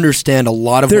I understand a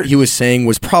lot of what he was saying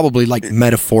was probably like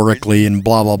metaphorically and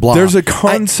blah, blah, blah. There's a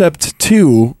concept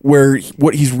too where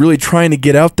what he's really trying to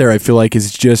get out there, I feel like,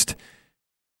 is just,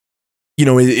 you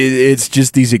know, it's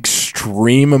just these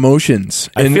extreme emotions.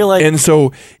 I feel like- and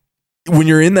so when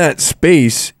you're in that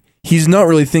space, he's not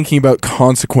really thinking about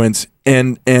consequence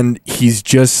and he's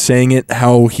just saying it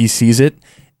how he sees it.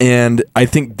 And I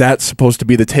think that's supposed to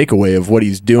be the takeaway of what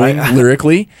he's doing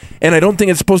lyrically. And I don't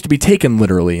think it's supposed to be taken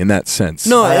literally in that sense.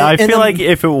 No, I feel like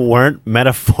if it weren't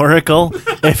metaphorical,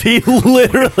 if he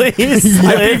literally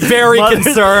I'd be very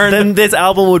concerned. then this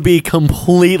album would be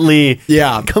completely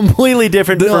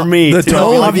different for me. The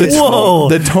tone, Whoa.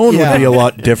 the tone Yeah. would be a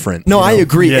lot different. No, you know? I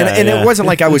agree. Yeah, and yeah. it wasn't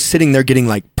like I was sitting there getting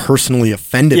like personally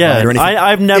offended by it or anything.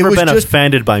 I've It never was been just-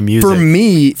 offended by music.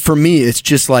 For me, it's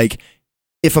just like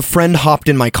if a friend hopped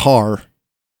in my car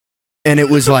and it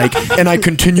was like, and I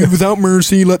continued without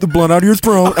mercy, let the blood out of your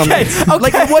throat. I'm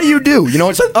like, what do? You know,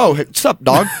 it's like, oh, what's up,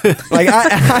 dog? Like,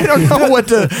 I don't know what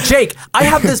to. Jake, I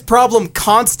have this problem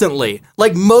constantly.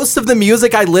 Like most of the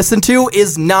music I listen to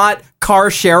is not car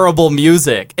shareable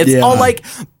music. It's all like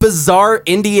bizarre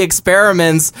indie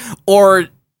experiments or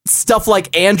stuff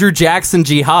like Andrew Jackson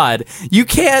Jihad. You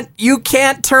can't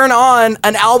turn on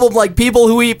an album like People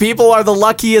Who Eat People Are the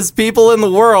Luckiest People in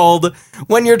the World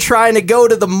when you're trying to go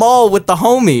to the mall with the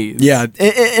homies. Yeah,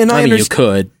 and I mean, you understand.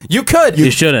 could. You could. You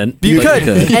shouldn't. You but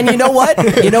could. And you know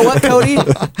what? You know what, Cody?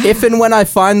 If and when I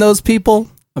find those people,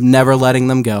 I'm never letting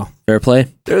them go. Fair play.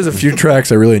 There's a few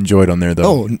tracks I really enjoyed on there, though.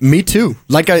 Oh, me too.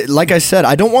 Like I said,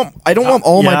 I don't want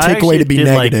all my I takeaway to be actually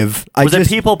did like- negative. was it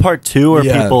People Part 2 or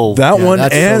Yeah, People? that one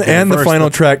that's so good. and the First final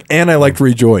one. track, and I liked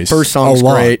Rejoice. First song's a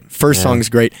lot. great. First song's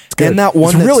great. good. And that one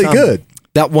It's that's, really good.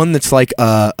 That one that's like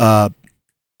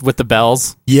With the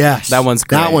bells. yes. That one's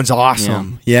great. That one's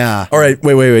awesome. Yeah. All right,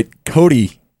 wait.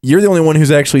 Cody, you're the only one who's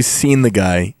actually seen the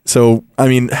guy. So, I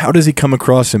mean, how does he come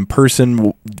across in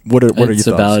person? What are your It's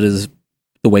thoughts? about as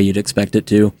the way you'd expect it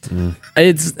to.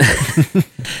 It's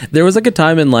there was like a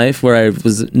time in life where I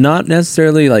was not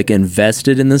necessarily like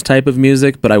invested in this type of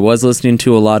music, but I was listening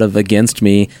to a lot of Against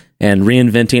Me, and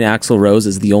Reinventing Axl Rose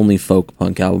is the only folk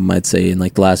punk album I'd say in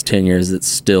like the last 10 years that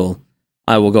still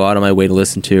I will go out of my way to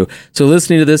listen to. So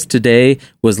listening to this today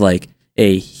was like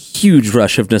a huge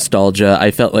rush of nostalgia.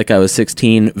 I felt like I was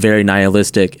 16, very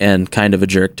nihilistic and kind of a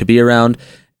jerk to be around.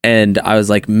 And I was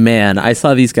like, man, I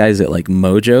saw these guys at like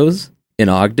Mojo's in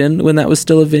Ogden when that was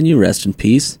still a venue. Rest in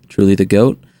peace. Truly the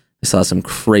GOAT. I saw some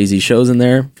crazy shows in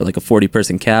there for like a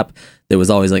 40-person cap. There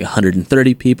was always like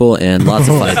 130 people and lots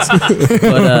of fights.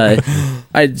 But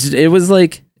it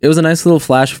was a nice little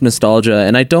flash of nostalgia.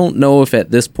 And I don't know if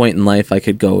at this point in life I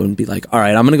could go and be like, all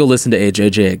right, I'm going to go listen to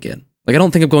AJJ again. Like, I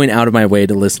don't think I'm going out of my way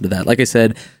to listen to that. Like I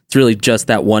said, it's really just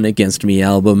that one Against Me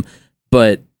album.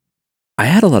 But I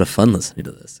had a lot of fun listening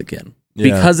to this again.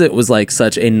 because it was like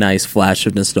such a nice flash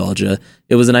of nostalgia.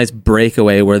 It was a nice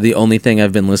breakaway where the only thing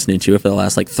I've been listening to for the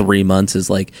last like 3 months is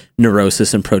like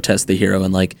Neurosis and Protest the Hero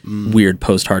and like weird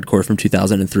post-hardcore from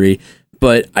 2003.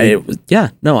 But I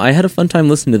had a fun time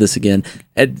listening to this again.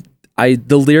 And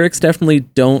the lyrics definitely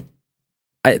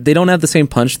they don't have the same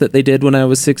punch that they did when I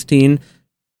was 16,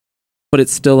 but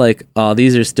it's still like, oh,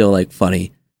 these are still like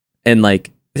funny. And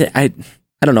like, I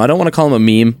don't know. I don't want to call them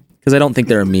a meme because I don't think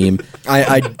they're a meme.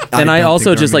 I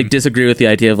also just like disagree with the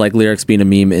idea of like lyrics being a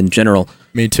meme in general.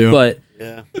 Me too. But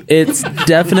it's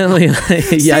definitely like,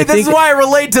 See, this is why I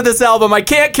relate to this album. I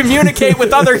can't communicate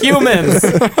with other humans.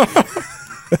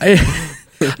 I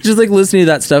just like listening to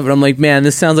that stuff, and I'm like, man,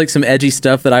 this sounds like some edgy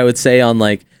stuff that I would say on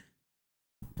like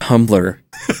Tumblr,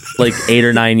 like 8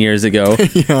 or 9 years ago.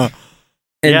 Yeah.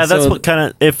 And yeah, that's what kind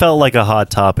of it felt like a Hot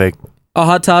Topic. A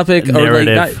Hot Topic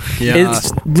narrative. Or like,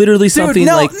 it's literally something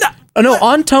no, like. no. Oh no!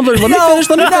 On Tumblr,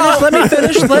 let me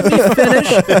finish.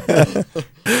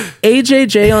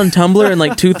 AJJ on Tumblr in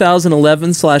like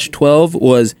 2011/12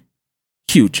 was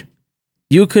huge.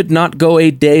 You could not go a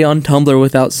day on Tumblr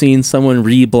without seeing someone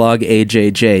reblog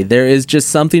AJJ. There is just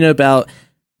something about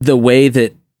the way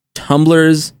that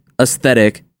Tumblr's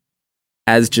aesthetic,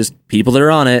 as just people that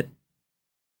are on it,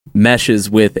 meshes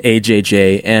with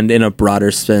AJJ and in a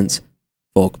broader sense,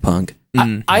 folk punk.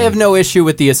 I have no issue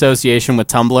with the association with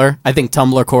Tumblr. I think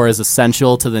Tumblr core is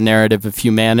essential to the narrative of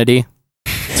humanity.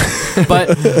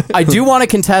 But I do want to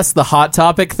contest the Hot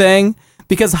Topic thing,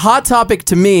 because Hot Topic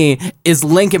to me is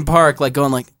Linkin Park like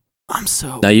going like, I'm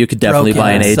so Now you could definitely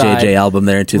buy an AJJ album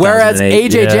there in 2008. Whereas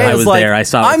AJJ I was is like, there. I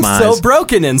saw it I'm with my so eyes.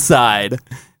 broken inside.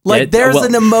 Like, Yeah, there's well-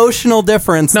 an emotional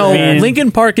difference. No, there.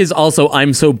 Linkin Park is also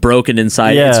I'm so broken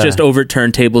inside. Yeah. It's just over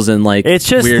turntables and like It's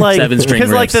just weird like 7-string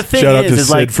because like the riffs. thing Shout out to is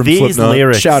Sid like from these Slipknot.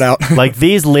 lyrics. Shout out. Like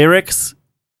these lyrics,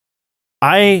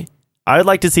 I would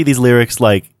like to see these lyrics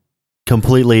like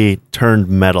completely turned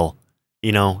metal.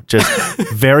 You know, just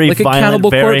very like a violent, Cannibal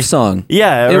very Corpse song.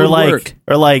 yeah, It or would like work.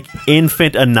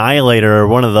 Infant Annihilator or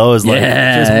one of those. Like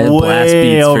Yeah, just blast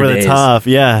way beats for over the days. top.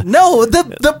 Yeah, No,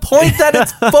 the point that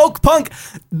it's folk punk,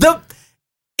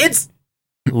 it's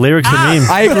lyrics are memes.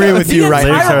 I agree with the you, right?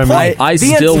 Lyrics are entire point. I the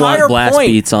still want entire blast point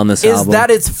beats on this is album.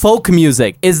 that it's folk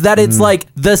music. Is that it's like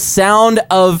the sound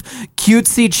of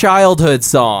cutesy childhood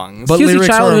songs. But cutesy lyrics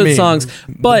are a childhood meme. songs.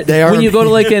 But They are when a you go to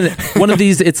like one of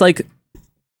these, it's like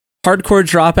hardcore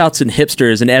dropouts and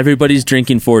hipsters, and everybody's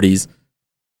drinking 40s.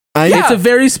 Yeah. It's a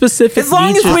very specific. as long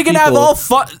as niche of we can have people. all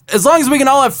fun, as long as we can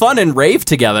all have fun and rave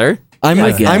together. I'm I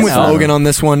with, guess. I'm with I don't Logan know. on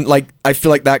this one. Like, I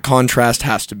feel like that contrast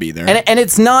has to be there. And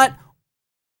it's not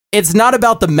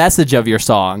about the message of your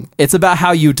song. It's about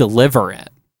how you deliver it.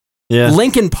 Yeah,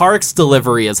 Linkin Park's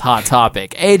delivery is Hot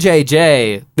Topic.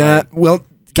 AJJ. I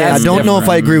That's don't know if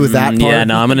I agree with that part. Yeah,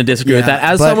 no, I'm going to disagree with Yeah, that.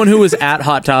 As but- someone who was at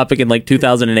Hot Topic in like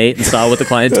 2008 and saw what the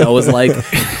clientele was like,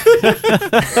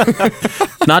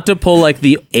 not to pull like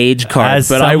the age card, as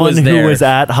but someone I was there. who was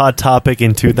at Hot Topic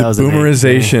in 2008.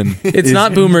 Boomerization. It's is-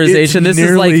 not boomerization. it's This is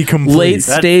nearly like complete. late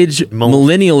stage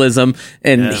millennialism,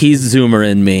 and Yeah. he's Zoomer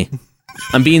in me.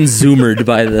 I'm being zoomered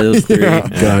by those three.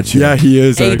 Gotcha. Yeah, he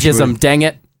is. Ageism, dang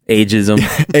it. Ageism.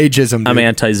 Ageism. I'm dude.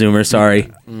 anti-Zoomer. Sorry.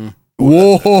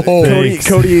 Whoa.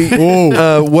 Cody,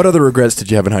 what other regrets did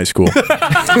you have in high school?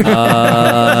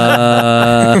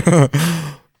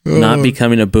 Not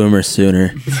becoming a boomer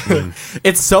sooner.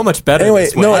 It's so much better. Anyway,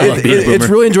 this way. no, I love being a it's boomer.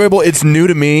 really enjoyable. It's new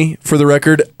to me, for the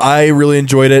record. I really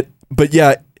enjoyed it. But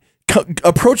yeah,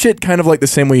 approach it kind of like the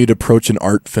same way you'd approach an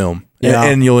art film, Yeah.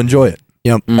 and you'll enjoy it.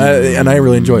 Yep. And I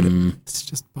really enjoyed it. It's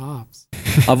just Bob's.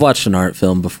 I've watched an art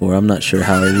film before. I'm not sure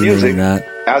how I remember Music that.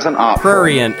 as an art form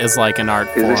Prurient is like an art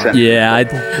is form. essential. Yeah,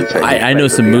 I know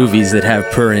some movies that have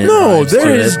prurient. No, vibes there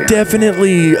to is it.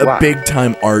 definitely a Why? big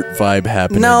time art vibe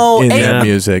happening No, in yeah. that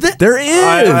music. Th- There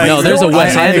is. No, there's a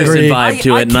Wes I Anderson agree. vibe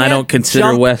to I it, and I can't don't consider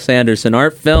jump- Wes Anderson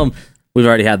art film. We've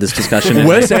already had this discussion.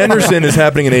 Wes Anderson is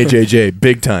happening in AJJ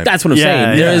big time. That's what I'm Yeah,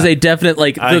 saying. There yeah. is a definite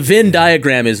the Venn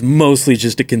diagram is mostly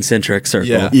just a concentric circle.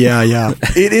 Yeah. Yeah.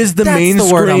 It is the That's the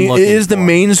word I'm mainstream. It looking is the for.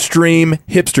 mainstream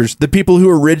hipsters, the people who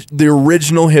are the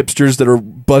original hipsters that are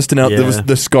busting out Yeah.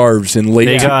 the scarves in late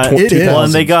They got It is. well,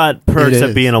 and they got perks It of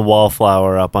is. being a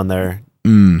wallflower up on there.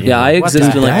 Yeah, I What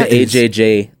exist the in like heck the is-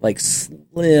 AJJ like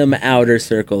slim outer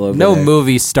circle of No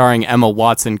movie starring Emma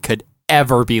Watson could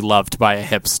ever be loved by a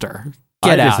hipster.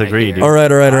 Get I out disagree, of dude. All right.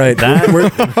 That-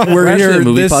 We're actually here. a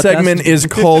movie This podcast. segment is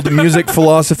called Music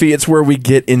Philosophy. It's where we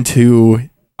get into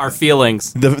Our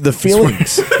feelings. the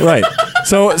feelings. Right.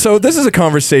 So this is a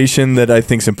conversation that I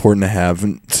think is important to have.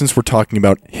 And since we're talking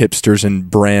about hipsters and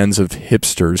brands of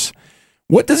hipsters,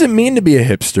 what does it mean to be a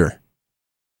hipster?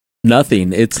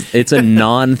 nothing. It's a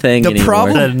non-thing The anymore.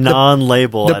 problem- a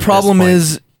non-label. The at this problem point.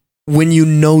 is when you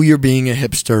know you're being a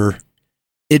hipster,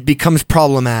 it becomes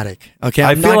problematic. Okay,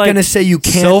 I I'm feel not like going to say you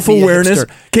can't Self-awareness.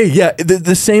 Be a hipster. Okay, yeah,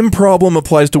 the same problem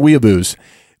applies to weeaboos.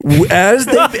 As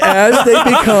they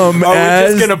become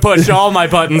Just gonna push all my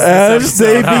buttons. as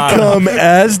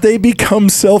they become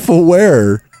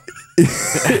self-aware,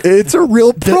 it's a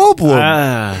real problem.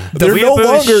 The They're no weeaboos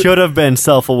longer- should have been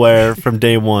self-aware from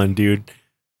day one, dude.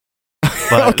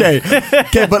 But, Okay,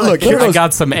 but look, I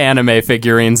got some anime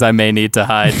figurines I may need to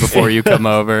hide before you come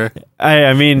over.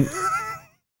 I mean,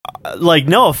 like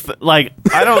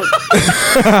I don't.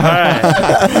 All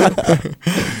right.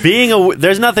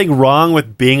 There's nothing wrong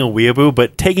with being a weeaboo,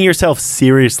 but taking yourself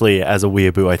seriously as a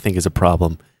weeaboo, I think, is a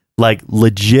problem. Like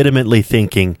legitimately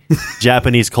thinking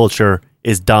Japanese culture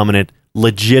is dominant,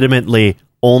 legitimately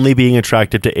only being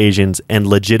attracted to Asians, and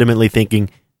legitimately thinking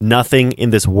nothing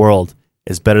in this world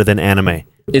is better than anime.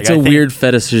 It's Like, a I think- weird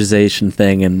fetishization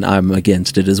thing, and I'm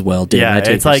against it as well. Dan, Yeah, I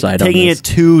take it's your like side on taking this. it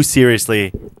too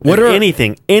seriously. What are-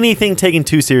 anything taken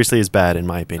too seriously is bad, in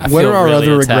my opinion. I What feel are our really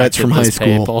other attacked regrets at from high this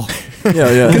school? table.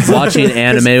 Yeah. Watching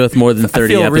anime with more than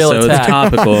 30 feel real episodes attacked.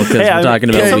 topical because Hey, we're talking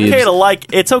about it's okay weebs. to like.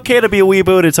 It's okay to be a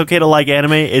weeboo. And it's okay to like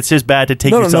anime. It's just bad to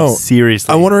take No, yourself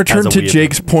seriously. I want to as return a to weeaboo.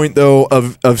 Jake's point, though,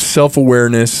 of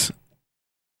self-awareness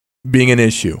being an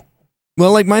issue.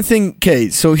 well, like my thing. Okay,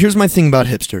 so here's my thing about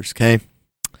hipsters. Okay,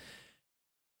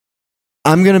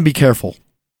 I'm gonna be careful.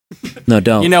 No,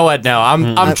 don't. You know what? No,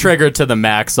 I'm triggered to the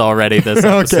max already this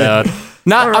episode.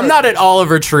 I'm not at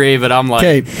Oliver Tree, but I'm like,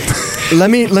 Okay, let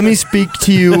me speak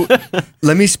to you.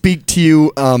 Let me speak to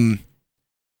you.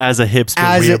 as a hipster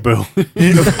As a-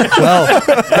 weeaboo. Well,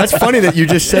 that's funny that you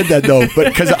just said that though, but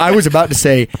because I was about to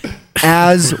say,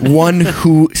 as one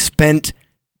who spent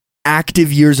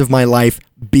active years of my life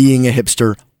being a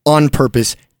hipster on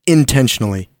purpose,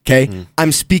 intentionally. Okay,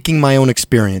 I'm speaking my own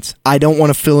experience. I don't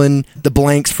want to fill in the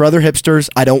blanks for other hipsters.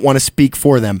 I don't want to speak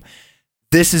for them.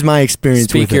 This is my experience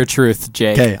speak with your it. truth,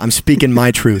 Jake. Okay, I'm speaking my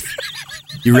truth.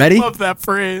 You ready? Love that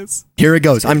phrase. Here it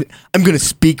goes. I'm going to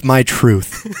speak my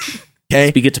truth. Okay?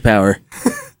 Speak it to power.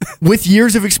 With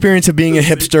years of experience of being a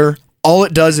hipster, all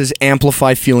it does is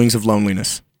amplify feelings of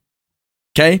loneliness.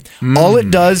 Okay? All it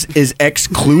does is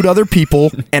exclude other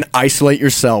people and isolate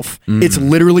yourself. It's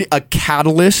literally a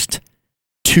catalyst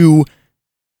to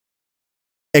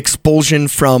expulsion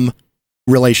from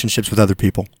relationships with other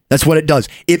people. That's what it does.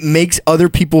 It makes other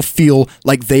people feel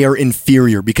like they are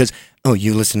inferior because, oh,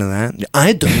 you listen to that?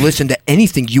 I don't listen to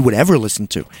anything you would ever listen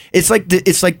to. It's like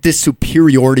this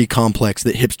superiority complex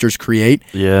that hipsters create.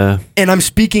 Yeah. And I'm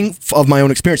speaking of my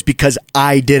own experience because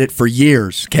I did it for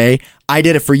years, okay? I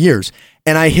did it for years.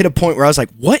 And I hit a point where I was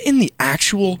like, what in the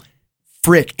actual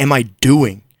frick am I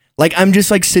doing? Like, I'm just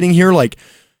like sitting here like,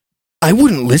 I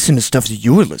wouldn't listen to stuff that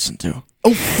you would listen to.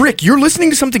 Oh, frick, you're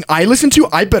listening to something I listen to?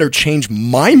 I better change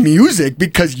my music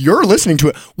because you're listening to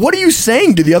it. What are you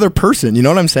saying to the other person? You know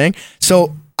what I'm saying?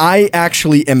 So I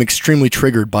actually am extremely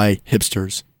triggered by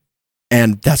hipsters.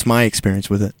 And that's my experience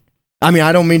with it. I mean,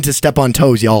 I don't mean to step on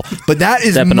toes, y'all, but that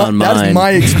is Stepping on that's mine.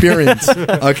 my experience.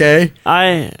 Okay?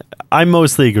 I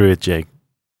mostly agree with Jake.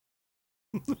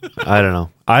 I don't know.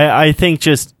 I think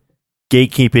just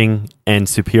gatekeeping and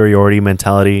superiority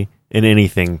mentality in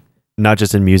anything, not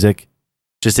just in music,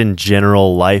 just in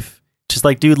general life. Just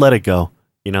like, dude, let it go.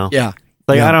 You know? Yeah.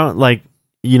 Like, Yeah. I don't like,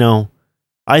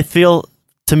 I feel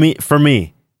for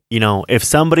me, if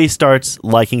somebody starts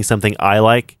liking something I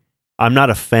like, I'm not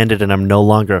offended and I'm no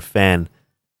longer a fan.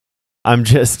 I'm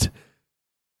just,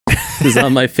 This is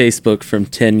on my Facebook from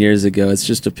 10 years ago. It's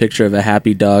just a picture of a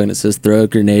happy dog and it says, throw a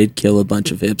grenade, kill a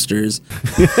bunch of hipsters.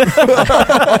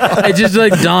 It just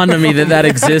dawned on me that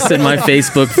exists in my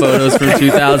Facebook photos from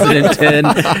 2010.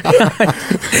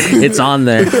 It's on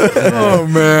there. Oh,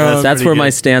 man. That's where my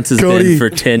stance has been for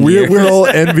 10 years. We're all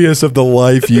envious of the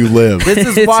life you live. This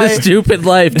is It's why. a stupid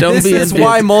life. Don't This be is envious.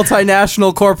 why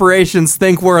multinational corporations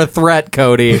think we're a threat,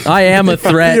 Cody. I am a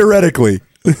threat. Theoretically.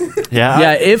 yeah.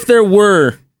 Yeah, if there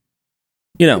were,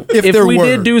 if there we were.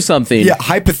 did do something. Yeah,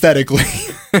 hypothetically.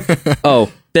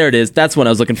 Oh, there it is. That's what I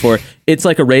was looking for. It's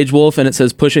like a rage wolf, and it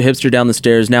says, push a hipster down the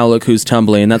stairs. Now look who's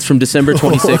tumbling. That's from December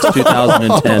 26,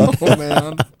 2010. Oh,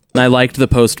 man. And I liked the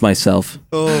post myself.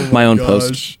 Oh, My own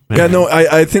post. Yeah, no,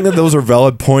 I think that those are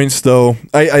valid points, though.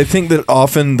 I think that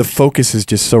often the focus is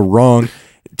just so wrong.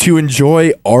 To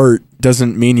enjoy art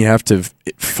doesn't mean you have to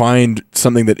find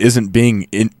something that isn't being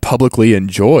publicly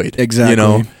enjoyed.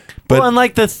 Exactly. But well, and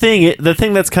like the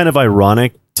thing that's kind of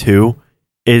ironic too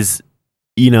is,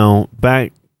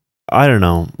 back, I don't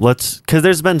know, because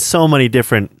there's been so many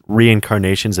different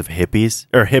reincarnations of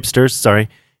hipsters, sorry.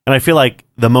 And I feel like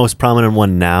the most prominent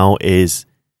one now is,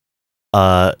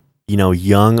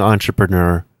 young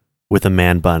entrepreneur with a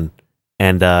man bun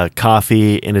and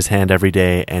coffee in his hand every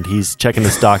day, and he's checking the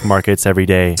stock markets every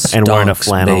day and wearing a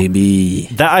flannel. Baby.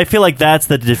 That I feel like that's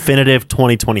the definitive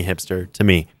 2020 hipster to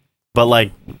me. But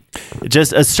like,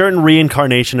 just a certain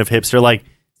reincarnation of hipster. Like,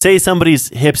 say somebody's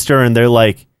hipster and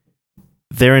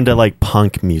they're into like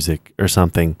punk music or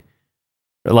something.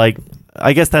 Like,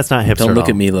 I guess that's not hipster. Don't look at all.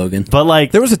 at me, Logan. But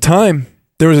like, There was a time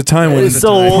when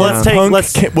So let's take- punk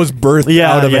let's- was birthed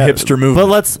out of a hipster movement.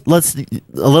 But let's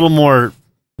a little more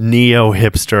neo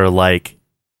hipster, like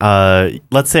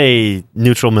let's say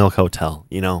Neutral Milk Hotel,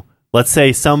 let's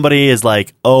say somebody is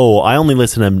like, oh, I only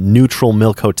listen to Neutral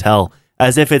Milk Hotel,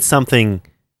 as if it's something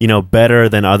better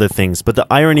than other things. But the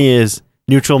irony is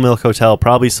Neutral Milk Hotel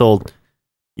probably sold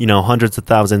hundreds of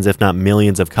thousands, if not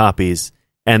millions of copies,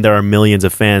 and there are millions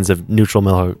of fans of Neutral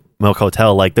Milk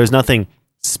Hotel. Like, there's nothing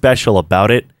special about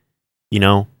it,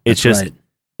 it's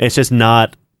just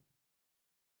not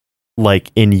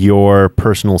like in your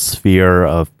personal sphere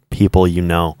of people,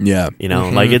 Yeah.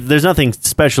 like there's nothing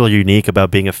special or unique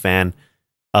about being a fan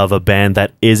of a band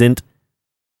that isn't,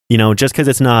 just because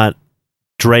it's not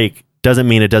Drake doesn't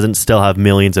mean it doesn't still have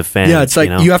millions of fans. Yeah, it's like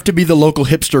you have to be the local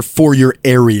hipster for your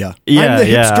area. Yeah, I'm the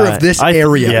hipster of this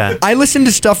area. yeah. I listen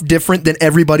to stuff different than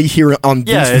everybody here on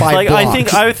these it's 5 like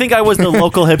blocks. I think I was the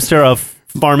local hipster of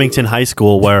Farmington High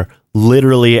School, where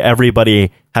literally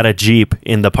everybody had a Jeep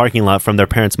in the parking lot from their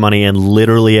parents' money, and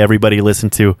literally everybody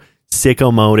listened to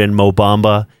Sicko Mode and Mo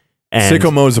Bamba. And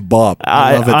Sicko Mode's a bop.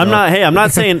 I love it, I'm though. not. Hey, I'm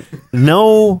not saying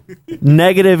no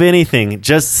negative anything.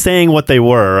 Just saying what they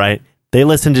were. Right? They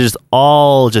listened to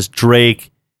just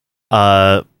Drake.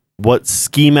 What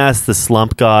Ski Mask, the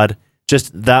Slump God.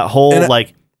 Just that whole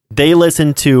they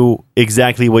listened to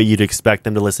exactly what you'd expect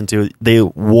them to listen to. They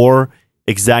wore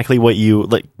exactly what you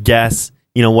guess.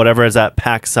 Whatever is at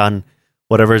PacSun,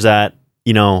 whatever is at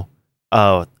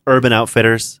Urban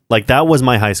Outfitters. Like, that was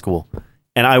my high school.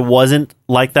 And I wasn't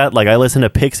like that. Like, I listened to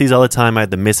Pixies all the time. I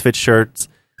had the Misfit shirts.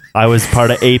 I was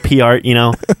part of AP Art,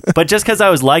 But just because I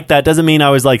was like that doesn't mean I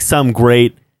was like some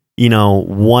great,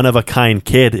 one-of-a-kind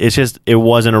kid. It's just, it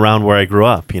wasn't around where I grew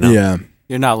up, Yeah.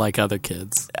 You're not like other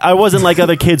kids. I wasn't like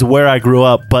other kids where I grew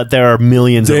up, but there are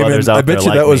millions of Damon, others out there I bet you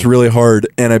like that was me. really hard,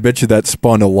 and I bet you that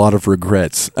spawned a lot of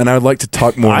regrets. And I would like to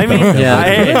talk more I about mean, that. Yeah.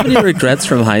 I- Do you have any regrets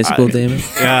from high school, Damon?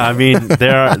 Yeah, I mean,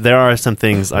 there are some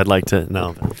things I'd like to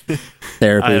know.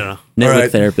 Therapy. I don't know. Network All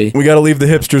right. therapy. We got to leave the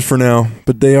hipsters for now,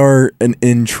 but they are an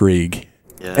intrigue.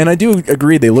 Yeah. And I do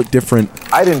agree they look different.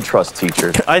 I didn't trust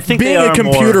teachers. I think Being they are a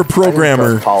computer more,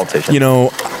 programmer, Politicians.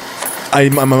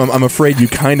 I'm afraid you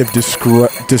kind of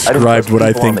described what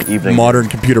I people on the think evening modern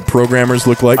computer programmers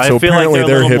look like. I So feel apparently like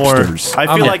they're a little more. hipsters.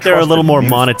 I feel like they're a little more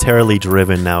monetarily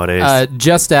driven nowadays.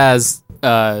 Just as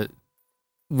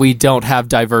we don't have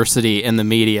diversity in the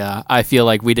media, I feel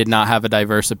like we did not have a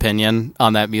diverse opinion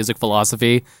on that music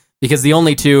philosophy, because the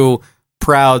only two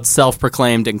proud,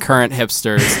 self-proclaimed, and current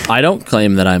hipsters. I don't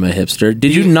claim that I'm a hipster.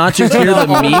 Did you not just hear the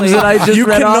memes that I just You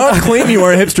read cannot off? claim you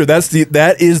are a hipster.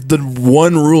 That is the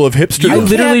one rule of hipster. I You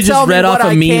literally can't tell just me read what off a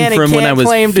I meme can and from when I can't was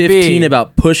claim to 15 be.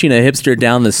 about pushing a hipster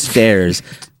down the stairs.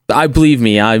 I believe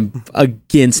me, I'm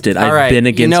against it. All I've right, been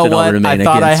against you know it. I'll what? remain I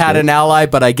thought I against had it. an ally,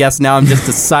 but I guess now I'm just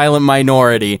a silent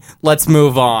minority. Let's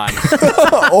move on.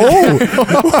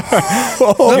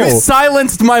 You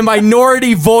silenced my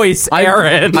minority voice,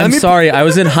 Aaron. I'm sorry. I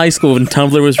was in high school when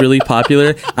Tumblr was really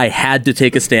popular. I had to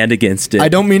take a stand against it. I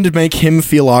don't mean to make him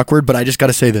feel awkward, but I just got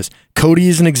to say this. Cody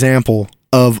is an example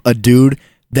of a dude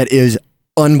that is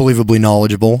unbelievably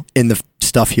knowledgeable in the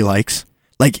stuff he likes.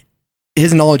 Like,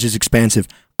 his knowledge is expansive.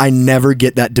 I never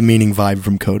get that demeaning vibe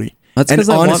from Cody. That's And because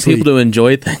I want honestly- people to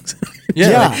enjoy things.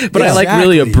 Yeah, But I like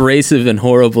really exactly. abrasive and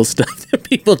horrible stuff that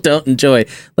people don't enjoy.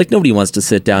 Like, nobody wants to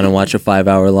sit down and watch a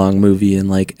 5-hour-long movie in,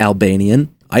 like,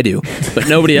 Albanian. I do. But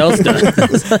nobody else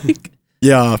does. Like,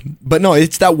 Yeah, but no,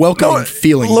 it's that welcoming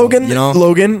feeling. Logan,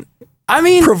 Logan, I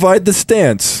mean, provide the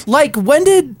stance. like, when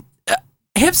did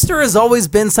hipster has always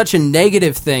been such a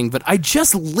negative thing, but I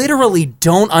just literally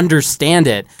don't understand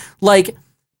it. Like,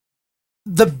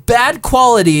 the bad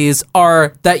qualities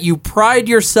are that you pride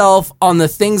yourself on the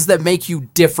things that make you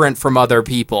different from other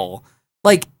people.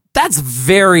 Like, that's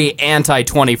very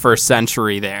anti-21st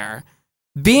century there.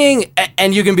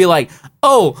 And you can be like,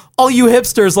 oh, all you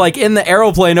hipsters like in the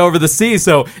aeroplane over the sea,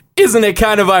 so isn't it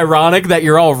kind of ironic that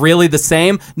you're all really the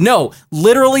same? No,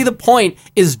 literally the point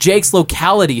is Jake's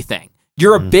locality thing.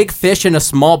 You're a big fish in a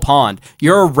small pond.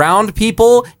 You're around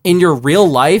people in your real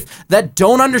life that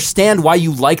don't understand why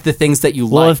you like the things that you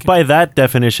well, like. if by that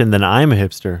definition, then I'm a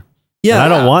hipster. Yeah,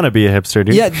 And I don't want to be a hipster,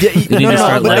 dude. Yeah, You need to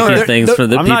start liking things for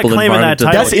the I'm not people claiming environment that to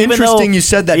title. That's Even interesting though- you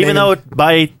said that. Even though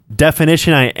by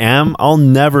definition I am, I'll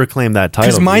never claim that title.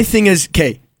 because my dude. thing is,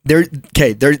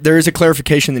 there is a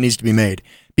clarification that needs to be made.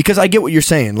 Because I get what you're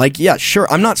saying. Like, yeah, sure.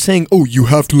 I'm not saying, oh, you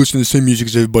have to listen to the same music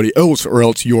as everybody else or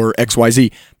else you're XYZ.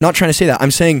 I'm not trying to say that.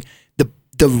 I'm saying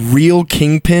the real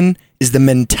kingpin is the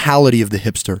mentality of the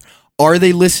hipster. Are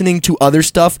they listening to other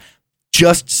stuff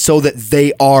just so that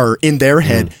they are, in their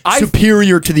head,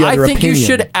 superior to the other I think opinion? you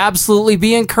should absolutely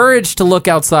be encouraged to look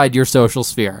outside your social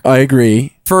sphere I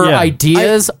agree. for Yeah.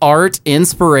 ideas, art,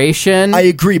 inspiration. I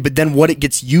agree, but then what it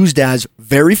gets used as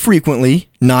very frequently,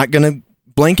 not going to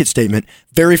blanket statement,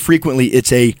 very frequently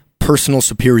it's a personal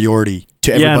superiority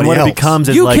to everybody and what else. it becomes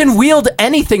is you like, can wield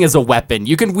anything as a weapon.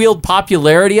 You can wield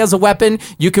popularity as a weapon.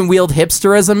 You can wield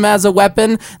hipsterism as a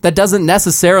weapon. That doesn't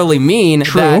necessarily mean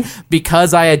that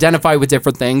because I identify with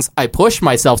different things, I push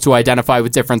myself to identify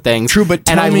with different things. True, but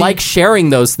and tell I me- like sharing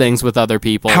those things with other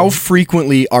people. How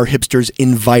frequently are hipsters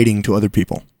inviting to other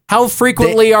people? How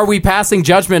frequently are we passing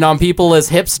judgment on people as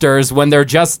hipsters when they're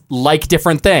just like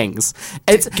different things?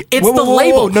 It's whoa, the whoa,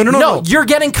 label. whoa. No. You're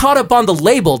getting caught up on the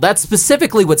label. That's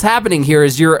specifically what's happening here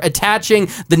is you're attaching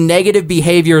the negative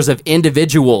behaviors of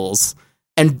individuals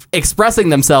and expressing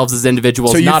themselves as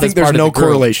individuals, So you not think as there's part no of the group.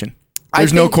 correlation? I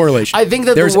There's no think- correlation. I think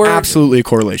that there's the word absolutely a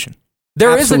correlation.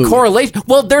 There is Absolutely. a correlation.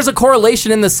 Well, there's a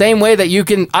correlation in the same way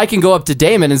that I can go up to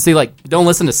Damon and see, like, don't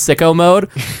listen to Sicko Mode.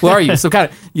 What are you? Some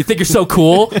kind of, you think you're so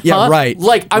cool? Yeah, huh? right.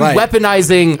 Like, I'm Right.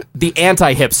 weaponizing the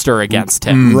anti-hipster against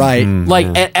him. Right. Like,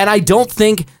 and I don't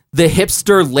think the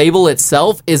hipster label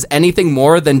itself is anything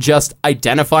more than just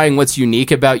identifying what's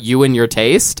unique about you and your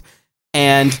taste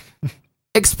and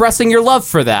expressing your love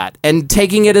for that and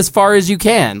taking it as far as you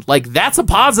can. Like, that's a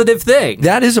positive thing.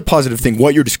 That is a positive thing.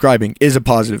 What you're describing is a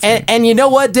positive thing. And you know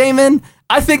what, Damon?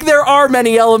 I think there are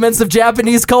many elements of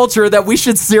Japanese culture that we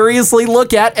should seriously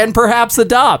look at and perhaps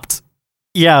adopt.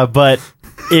 yeah, but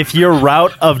if your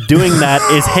route of doing that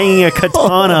is hanging a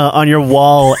katana on your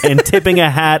wall and tipping a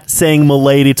hat saying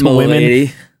 "milady" to women,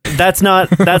 Milady. that's not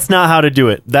how to do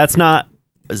it. That's not.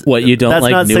 What, you don't That's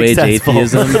like not New Age successful.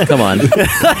 atheism? Come on.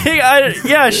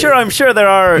 Yeah, sure. I'm sure there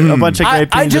are a bunch of great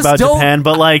I things just about don't- Japan,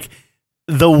 but like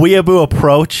the weeaboo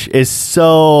approach is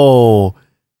so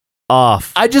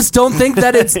off. I just don't think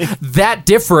that it's that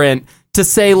different to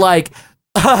say, like,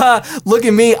 look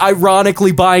at me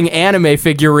ironically buying anime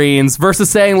figurines versus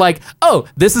saying, like, oh,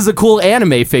 this is a cool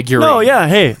anime figurine. No, yeah.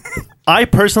 Hey, I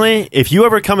personally, if you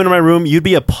ever come into my room, you'd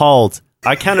be appalled.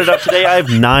 I counted up today. I have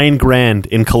 $9,000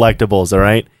 in collectibles. All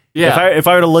right. Yeah. If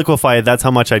I were to liquefy it, that's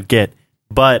how much I'd get.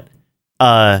 But,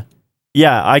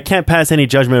 yeah, I can't pass any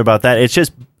judgment about that. It's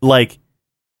just like,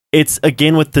 it's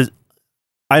again with the,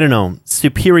 I don't know,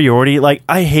 superiority. Like,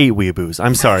 I hate weeaboos.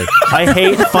 I'm sorry. I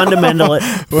hate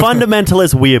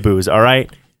fundamentalist weeaboos. All right.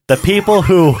 The people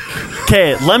who,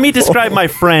 okay, let me describe my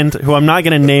friend who I'm not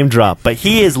going to name drop, but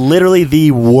he is literally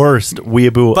the worst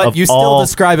weeaboo But of you still all.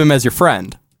 describe him as your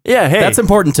friend. Yeah, hey. That's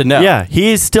important to know. Yeah,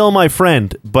 he is still my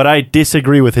friend, but I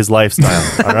disagree with his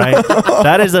lifestyle. All right,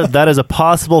 that is a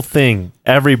possible thing.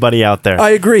 Everybody out there,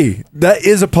 I agree. That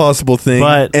is a possible thing,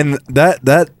 But- and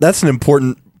that's an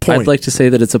important point. I'd like to say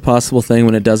that it's a possible thing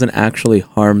when it doesn't actually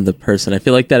harm the person. I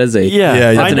feel like that is a yeah,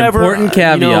 that's I an never, important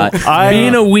you know, caveat.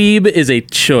 Being a weeb is a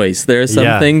choice. There are some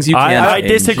yeah. things you can't. I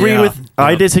change. disagreed Yeah. with.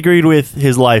 I disagreed with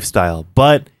his lifestyle,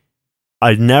 but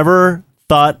I never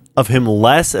thought of him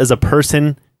less as a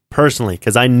person personally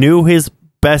because I knew his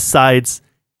best sides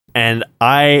and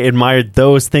I admired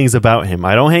those things about him.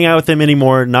 I don't hang out with him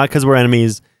anymore, not because we're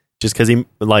enemies, just because he,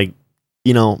 like,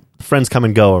 you know, friends come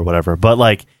and go or whatever. But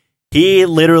like, he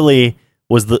literally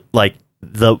was the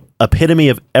epitome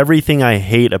of everything I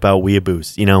hate about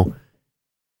weeaboos. You know,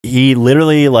 he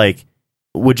literally like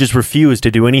would just refuse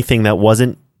to do anything that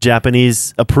wasn't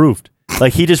Japanese approved.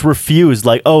 Like, he just refused.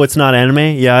 Like, oh, it's not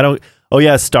anime. Yeah, I don't. Oh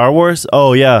yeah, Star Wars.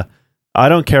 Oh yeah, I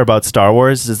don't care about Star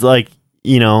Wars. It's like,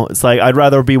 you know, it's like I'd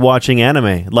rather be watching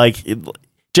anime. Like,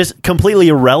 just completely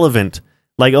irrelevant.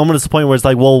 Like, almost to the point where it's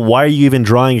like, well, why are you even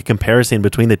drawing a comparison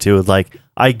between the two? Like,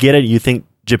 I get it. You think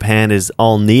Japan is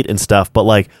all neat and stuff, but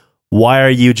like, why are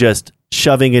you just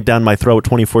shoving it down my throat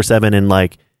 24/7 and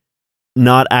like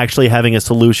not actually having a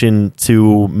solution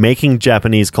to making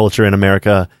Japanese culture in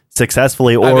America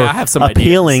successfully or I have some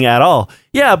appealing at all?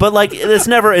 Yeah, but like,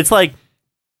 it's like,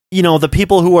 you know, the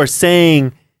people who are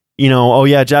saying, you know, oh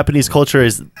yeah, Japanese culture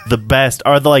is the best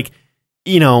are the, like,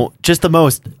 you know, just the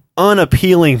most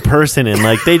unappealing person, and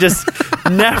like, they just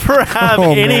never have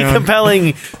any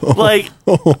compelling, like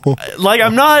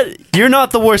I'm not, you're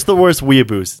not the worst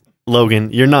weeaboos,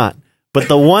 Logan, you're not, but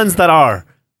the ones that are,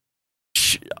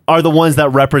 are the ones that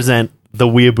represent the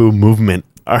weeaboo movement.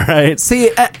 All right. See,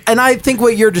 and I think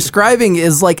what you're describing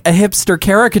is like a hipster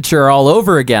caricature all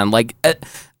over again. Like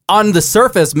on the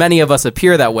surface, many of us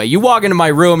appear that way. You walk into my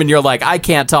room and you're like, I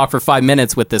can't talk for 5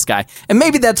 minutes with this guy. And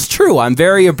maybe that's true. I'm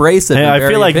very abrasive. Hey, and I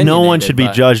very feel like no one opinionated, should be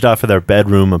but- judged off of their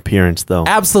bedroom appearance, though.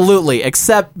 Absolutely,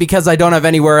 except because I don't have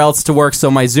anywhere else to work,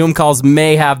 so my Zoom calls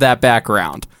may have that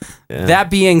background. Yeah. That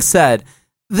being said,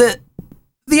 the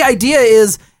idea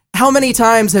is, how many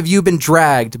times have you been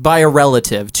dragged by a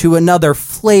relative to another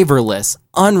flavorless,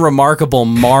 unremarkable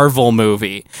Marvel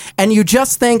movie, and you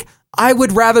just think, I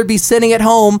would rather be sitting at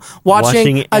home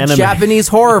watching a anime. Japanese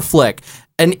horror flick,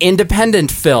 an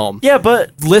independent film. Yeah,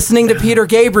 but Listening to Peter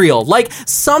Gabriel. Like,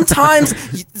 sometimes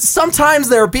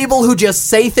there are people who just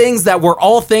say things that we're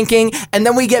all thinking, and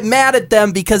then we get mad at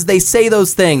them because they say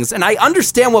those things. And I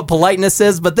understand what politeness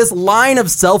is, but this line of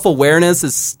self-awareness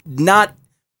is not...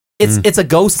 It's a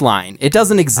ghost line. It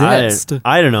doesn't exist.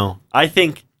 I don't know. I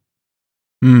think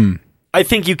Hmm.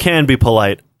 you can be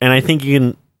polite, and I think you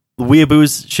can.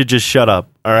 Weeaboos should just shut up.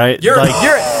 All right. You're not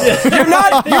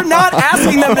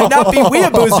asking them to not be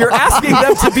weeaboos. You're asking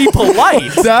them to be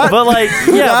polite. but like,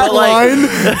 yeah, that but like,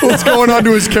 line, what's going on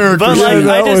to his character? but like,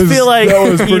 I just feel like that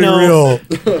was pretty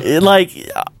real. like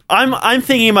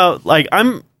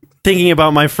I'm thinking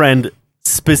about my friend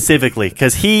specifically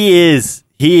because he is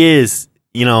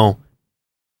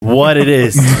what it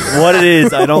is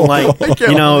I don't like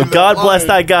God bless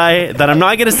that guy that I'm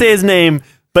not gonna say his name,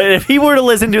 but if he were to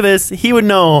listen to this he would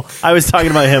know I was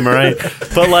talking about him, all right?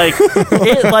 But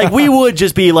like we would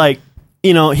just be like,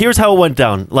 here's how it went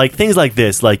down, like things like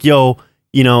this, like, yo,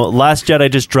 Last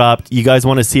Jedi just dropped, you guys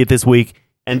want to see it this week?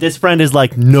 And this friend is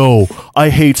like, no, I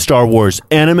hate Star Wars,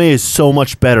 anime is so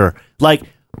much better, like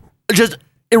just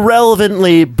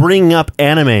irrelevantly bringing up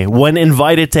anime when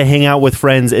invited to hang out with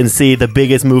friends and see the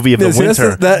biggest movie of the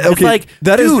winter. It's like,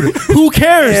 dude, who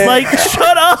cares? Like,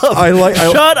 shut up.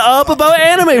 Shut up about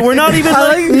anime. We're not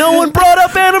even no one brought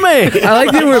up anime. I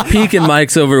like that we're peeking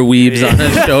mics over weebs on a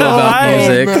show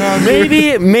about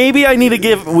music. Maybe I need to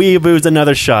give Weeaboos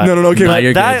another shot. No, okay. No,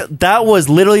 you're good. That was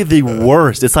literally the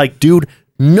worst. It's like, dude,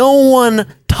 no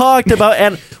one talked about,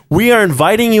 and we are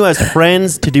inviting you as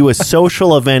friends to do a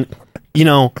social event.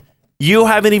 You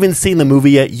haven't even seen the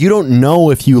movie yet. You don't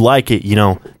know if you like it.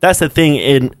 That's the thing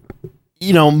in,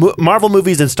 Marvel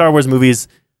movies and Star Wars movies,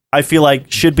 I feel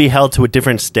like should be held to a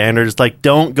different standard. It's like,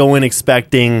 don't go in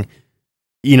expecting,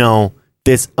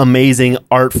 this amazing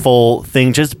artful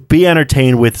thing. Just be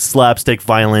entertained with slapstick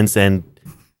violence and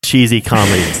cheesy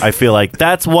comedy. I feel like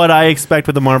that's what I expect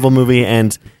with a Marvel movie,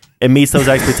 and it meets those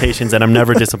expectations, and I'm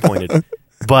never disappointed.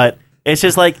 But it's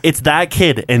just like, it's that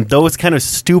kid and those kind of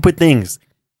stupid things.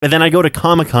 And then I go to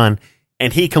Comic-Con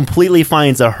and he completely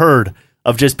finds a herd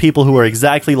of just people who are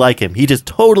exactly like him. He just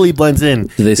totally blends in.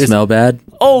 Do they smell bad?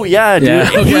 Oh, yeah, dude. Yeah,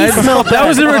 okay. He smelled That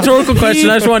was a rhetorical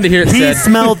question. I just wanted to hear it He said.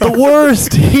 smelled the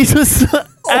worst. He just...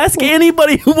 Ask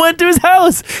anybody who went to his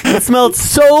house. It smelled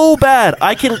so bad.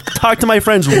 I can talk to my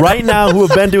friends right now who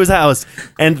have been to his house,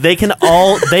 and they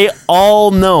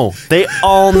all know. They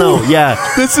all know. Yeah.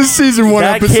 This is season 1,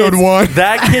 episode 1.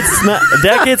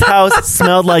 That kid's house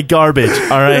smelled like garbage.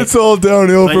 All right. It's all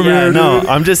downhill But from yeah, here. no, dude.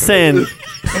 I'm just saying.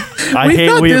 I We hate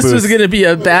thought this weeaboos. was going to be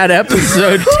a bad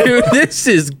episode, dude. This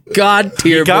is god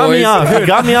tier, Got boys. me off. You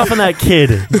got me off on that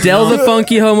kid. Del the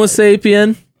Funky Homo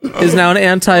Sapien is now an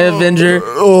anti-Avenger.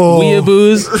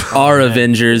 Weeaboos are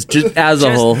Avengers, just as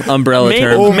a whole umbrella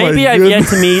term. Oh my Maybe I've yet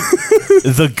to meet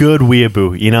the good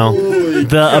weeaboo,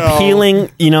 the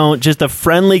appealing, just a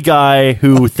friendly guy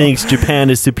who thinks Japan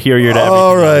is superior to everything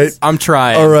All right. else. I'm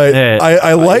trying. All right. Yeah.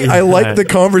 I like the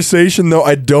conversation, though.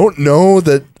 I don't know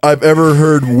that I've ever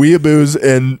heard weeaboos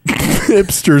and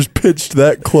hipsters pitched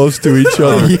that close to each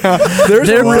other. Yeah. There's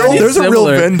They're pretty a real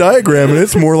similar. Venn diagram, and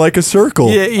it's more like a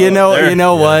circle. Yeah, you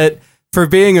know what? For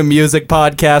being a music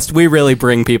podcast, we really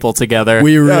bring people together.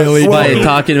 We really well, By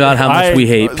talking about how much we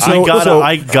hate.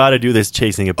 I gotta do this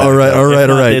chasing it back. All right, all right, If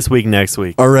not all right. This week, next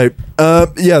week. All right.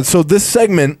 Yeah, so this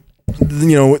segment,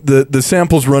 the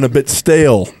samples run a bit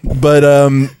stale, but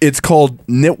it's called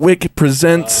Nitwick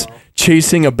Presents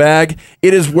Chasing a Bag.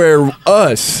 It is where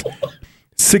us,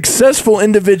 successful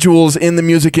individuals in the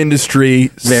music industry,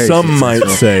 Very some might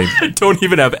say, I don't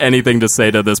even have anything to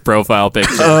say to this profile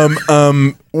picture.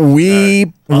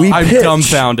 we I'm pitch,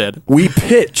 dumbfounded. We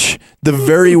pitch the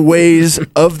very ways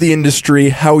of the industry,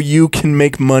 how you can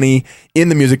make money in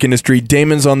the music industry.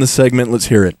 Damon's on the segment. Let's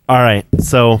hear it. All right.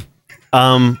 So,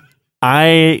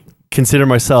 I consider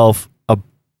myself a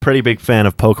pretty big fan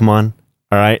of Pokemon.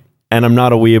 All right. And I'm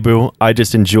not a weeaboo. I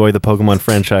just enjoy the Pokemon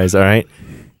franchise. All right.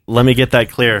 Let me get that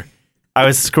clear. I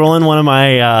was scrolling one of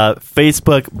my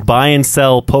Facebook buy and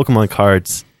sell Pokemon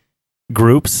cards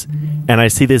groups, and I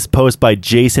see this post by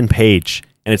Jason Page,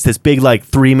 and it's this big like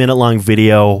 3-minute long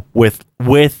video with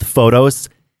photos,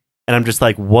 and I'm just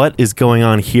like, what is going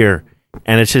on here?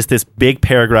 And it's just this big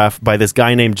paragraph by this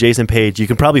guy named Jason Page. You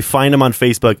can probably find him on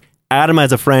Facebook, add him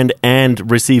as a friend, and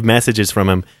receive messages from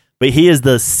him. But he is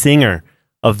the singer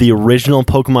of the original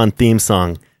Pokemon theme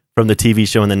song from the TV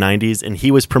show in the 90s, and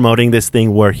he was promoting this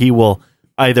thing where he will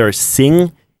either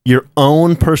sing your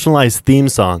own personalized theme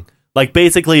song, like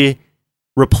basically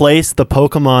replace the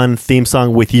Pokemon theme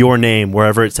song with your name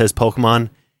wherever it says Pokemon,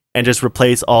 and just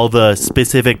replace all the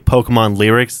specific Pokemon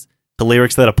lyrics, the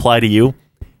lyrics that apply to you,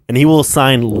 and he will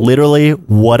sign literally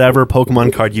whatever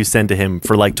Pokemon card you send to him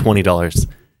for like $20.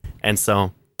 And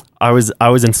so I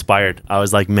was inspired. I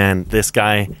was like, man, this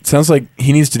guy. Sounds like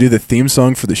he needs to do the theme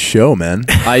song for the show, man.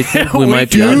 I think we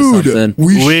might be onto something.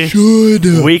 We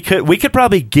should. We could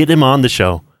probably get him on the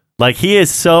show. Like he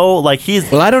is so like he's.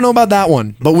 Well, I don't know about that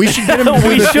one, but we should get him to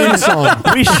do the theme song.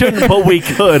 We shouldn't, but we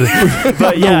could.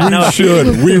 But yeah, no, we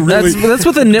should. We really. That's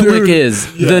what the Nitwick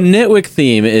is. The Nitwick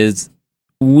theme is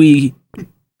we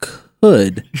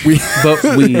could, but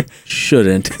we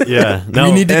shouldn't. Yeah, no.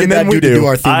 We need to get And that then we dude to do. do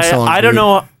our theme song. I don't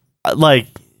know. Like,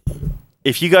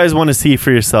 if you guys want to see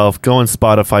for yourself, go on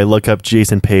Spotify, look up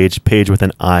Jason Page with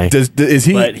an I. Is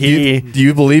he? But he- do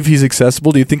you believe he's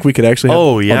accessible? Do you think we could actually? Have,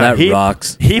 Oh yeah, Oh, that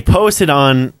rocks. He posted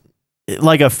on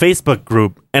like a Facebook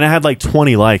group, and it had like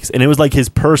 20 likes, and it was like his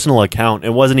personal account.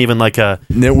 It wasn't even like a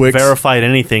Nitwicks, verified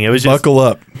anything. It was just. buckle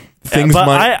up. Things but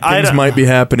might don't- might be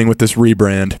happening with this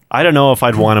rebrand. I don't know if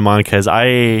I'd want him on because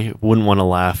I wouldn't want to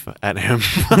laugh at him.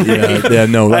 Yeah,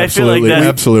 no, I feel like absolutely, that-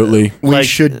 absolutely.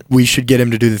 like- we should get him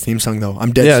to do the theme song though.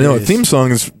 I'm dead Yeah, no, serious. theme song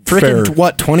is fair. Freaking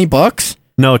what? $20?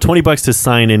 No, $20 to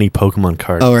sign any Pokemon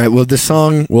card. All right. Well, the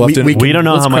song We'll have to- we don't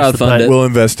know let's how much, crowdfund it. We'll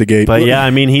investigate. but yeah, I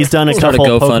mean, he's done a Start a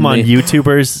couple GoFundMe. Pokemon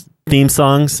YouTubers theme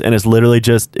songs, and it's literally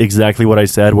just exactly what I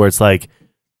said, where it's like,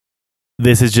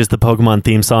 this is just the Pokemon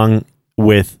theme song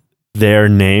with their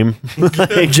name.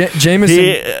 Like,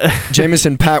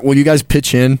 Jameson, Pat, will you guys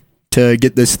pitch in to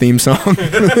get this theme song?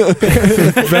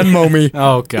 Venmo me.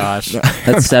 Oh gosh.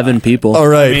 That's 7 people. all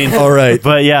right, I mean- all right.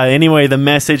 But yeah, anyway, the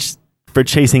message for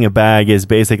chasing a bag is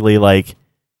basically like,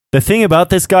 the thing about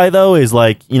this guy though is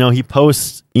like, you know, he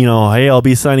posts, you know, hey, I'll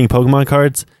be signing Pokemon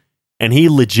cards, and he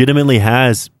legitimately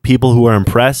has people who are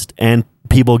impressed and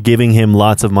people giving him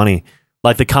lots of money.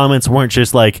 Like the comments weren't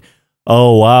just like,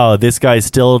 oh wow, this guy's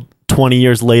still 20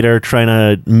 years later trying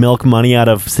to milk money out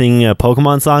of singing a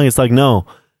Pokemon song. It's like, no,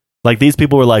 like these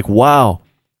people were like, wow,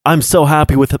 I'm so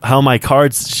happy with how my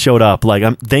cards showed up. Like,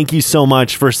 thank you so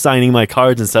much for signing my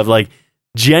cards and stuff. Like,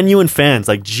 genuine fans,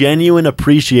 like genuine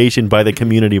appreciation by the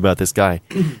community about this guy.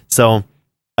 So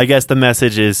I guess the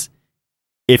message is,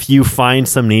 if you find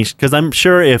some niche, because I'm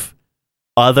sure if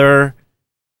other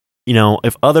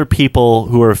people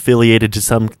who are affiliated to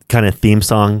some kind of theme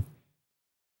song,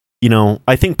 you know,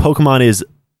 I think Pokemon is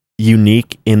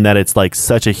unique in that it's like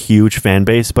such a huge fan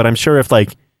base, but I'm sure if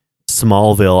like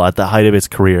Smallville at the height of its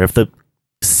career, if the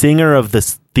singer of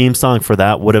this theme song for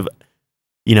that would have,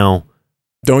 you know,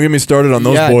 Don't get me started on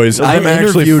those Yeah, boys. I I'm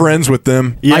actually interviewed- friends with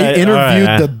them. I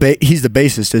interviewed he's the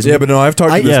bassist, isn't Yeah, he? but no, I've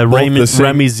talked to this both the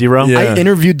Remy Zero. Yeah. I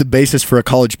interviewed the bassist for a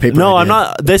college paper. No, I I'm did.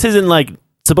 not. This isn't like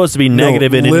supposed to be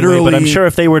negative in any way, but I'm literally, sure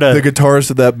if they were to, the guitarist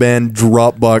of that band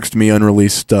Dropboxed me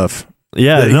unreleased stuff.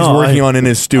 yeah, that he's working on in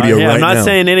his studio yeah, right I'm not now.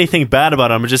 saying anything bad about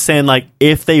them. I'm just saying, like,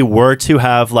 if they were to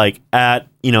have, like, at,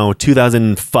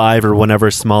 2005 or whenever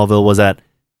Smallville was at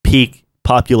peak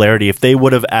popularity, if they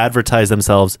would have advertised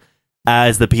themselves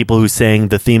as the people who sang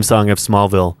the theme song of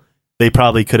Smallville, they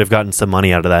probably could have gotten some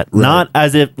money out of that. Right.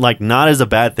 Not as a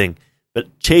bad thing, but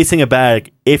chasing a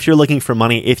bag, if you're looking for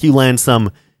money, if you land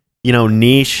some,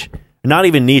 niche, not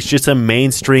even niche, just a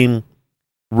mainstream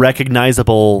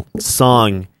recognizable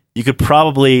song, you could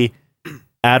probably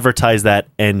advertise that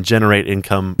and generate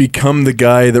income. Become the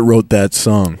guy that wrote that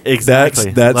song. Exactly.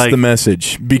 That's Like, the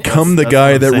message. Become the that's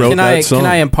guy what I'm that saying. wrote Can that song.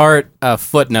 I impart a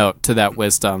footnote to that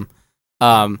wisdom?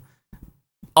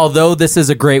 Although this is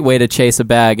a great way to chase a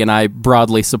bag, and I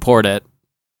broadly support it,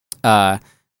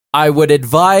 I would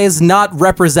advise not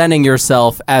representing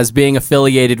yourself as being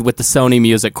affiliated with the Sony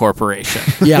Music Corporation.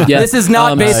 Yeah. Yeah. This is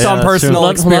not based yeah, on that's personal Hold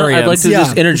on, experience. I'd like to Yeah.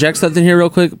 just interject something here real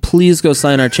quick. Please go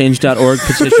sign our change.org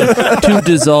petition to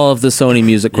dissolve the Sony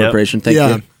Music Yep. Corporation. Thank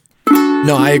yeah. you.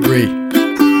 No, I agree.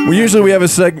 We have a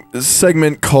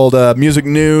segment called Music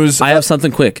News. I have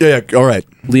something quick. yeah, all right.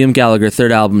 Liam Gallagher,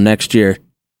 3rd album next year.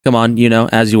 Come on,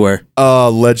 As You Were.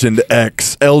 Legend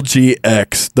X,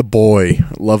 LGX, the boy.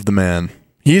 Love the man.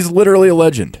 He's literally a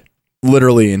legend.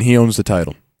 literally, and he owns the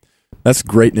title. That's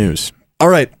great news. All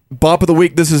right, Bop of the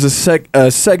Week. This is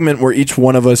a segment where each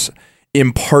one of us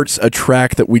imparts a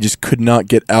track that we just could not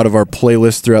get out of our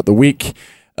playlist throughout the week.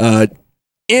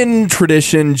 In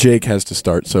tradition, Jake has to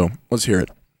start, so let's hear it.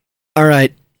 All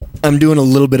right, I'm doing a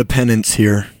little bit of penance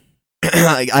here.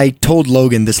 I told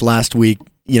Logan this last week,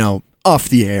 off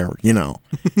the air,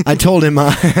 I told him,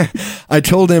 okay,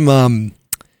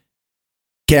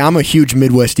 I'm a huge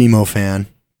Midwest emo fan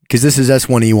because this is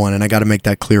S1E1, and I got to make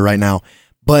that clear right now.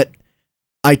 But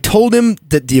I told him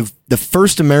that the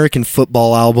first American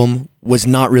football album was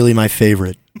not really my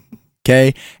favorite.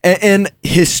 Okay, and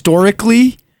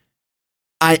historically,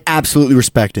 I absolutely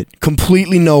respect it.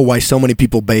 Completely know why so many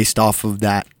people based off of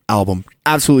that album.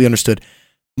 Absolutely understood.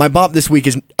 My bop this week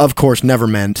is, of course,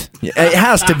 Nevermeant. It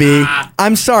has to be.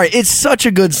 I'm sorry. It's such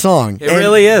a good song. It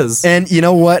really is. And you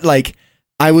know what?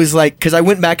 I was because I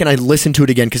went back and I listened to it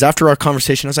again because after our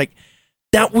conversation, I was like,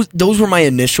 those were my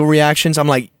initial reactions. I'm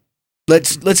like,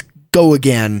 let's go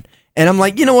again. And I'm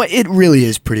like, you know what? It really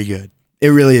is pretty good. It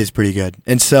really is pretty good.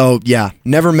 And so, yeah,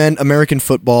 Nevermeant, American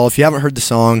Football. If you haven't heard the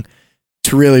song,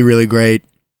 it's really, really great.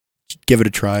 Give it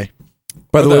a try.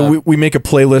 By the way, we make a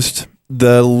playlist.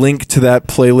 The link to that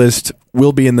playlist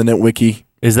will be in the NetWiki.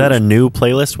 Is that a new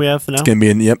playlist we have now? It's going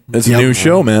to be It's a new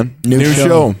show, man. New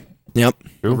show. Yep.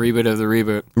 Reboot of the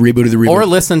reboot. Reboot of the reboot. Or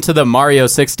listen to the Mario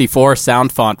 64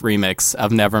 sound font remix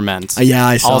of Nevermeant. Yeah,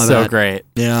 I saw also that. Also great.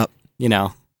 Yeah.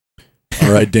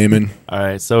 All right, Damon. All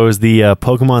right, so it was the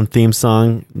Pokemon theme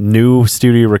song, new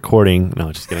studio recording.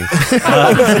 No, just kidding.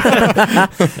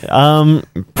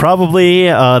 Probably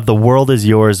The World Is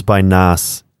Yours by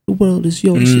Nas. The world is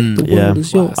yours. The world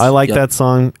is yours. I like that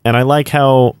song, and I like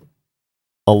how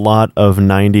a lot of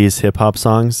 90s hip-hop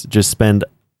songs just spend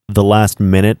the last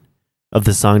minute of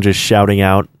the song just shouting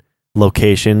out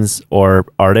locations or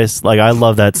artists. Like, I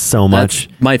love that so much.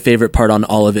 That's my favorite part on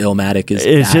all of Illmatic is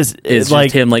it's just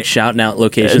like him like shouting out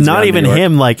locations. Not even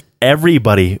him, like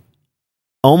everybody.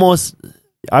 Almost,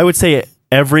 I would say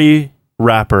every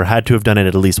rapper had to have done it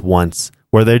at least once,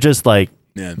 where they're just like,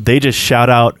 they just shout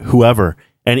out whoever.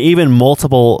 And even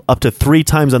multiple, up to 3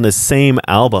 times on the same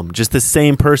album, just the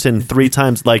same person 3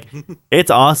 times. Like,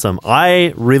 it's awesome.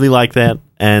 I really like that.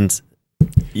 And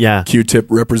yeah. Q-Tip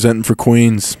representing for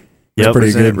Queens. Yep.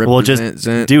 Pretty good. Well, just,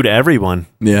 dude, everyone.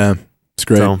 Yeah, it's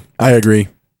great. So, I agree.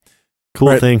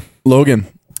 Cool thing. Logan.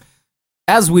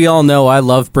 As we all know, I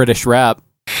love British rap.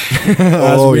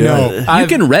 Oh, yeah. You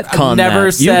can retcon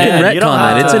that. You can retcon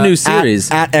that. It's a new series.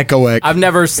 At Echoic. I've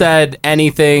never said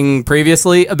anything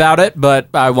previously about it, but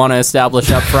I want to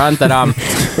establish up front that I'm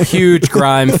a huge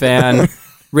grime fan.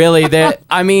 Really,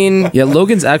 yeah,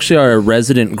 Logan's actually our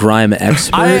resident grime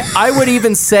expert. I would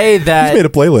even say that He's made a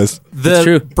playlist. the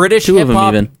true. British 2 of them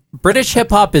hip-hop, even. British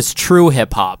hip-hop is true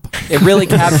hip-hop. It really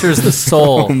captures the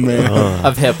soul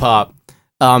of hip-hop.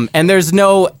 And there's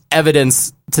no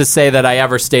evidence to say that I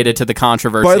ever stated to the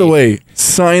controversy. By the way,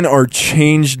 sign our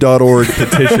change.org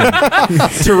petition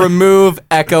to remove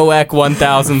Echoec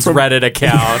 1000's Reddit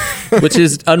account. Which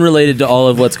is unrelated to all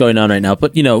of what's going on right now.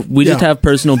 But, we just have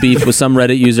personal beef with some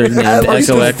Reddit user named At least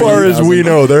Echoec. as far as we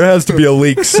know, there has to be a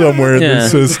leak somewhere in the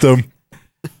system.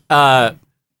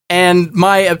 And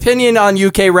my opinion on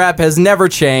UK rap has never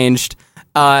changed.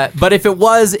 But if it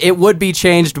was, it would be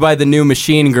changed by the new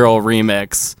Machine Girl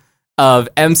remix of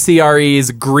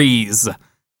MCRE's Grease.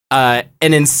 An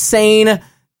insane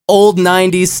old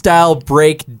 90s style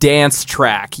break dance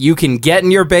track. You can get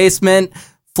in your basement,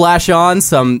 flash on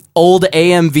some old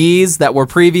AMVs that were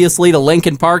previously to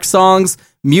Linkin Park songs,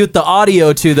 mute the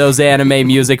audio to those anime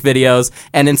music videos,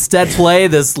 and instead play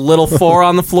this little 4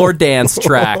 on the floor dance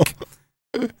track.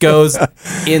 Goes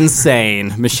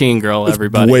insane. Machine Girl,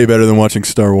 everybody. Way better than watching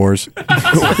Star Wars.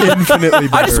 Infinitely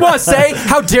better. I just want to say,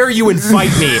 how dare you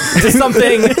invite me to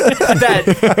something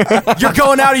that you're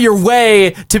going out of your way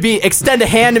to extend a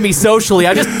hand to me socially.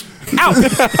 Bad.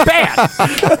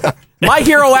 My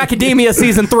Hero Academia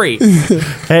Season 3.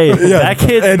 Hey, that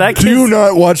kid. Do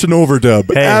not watch an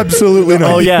overdub. Hey. Absolutely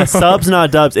not. Oh, yeah, subs,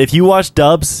 not dubs. If you watch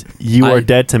dubs, you are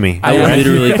dead to me. I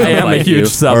literally I am a huge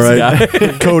subs guy.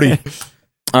 Cody.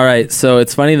 All right, so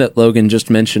it's funny that Logan just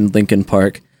mentioned Linkin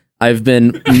Park. I've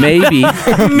been maybe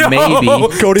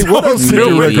Cody, what else do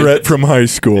you regret from high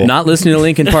school? not listening to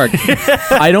Linkin Park.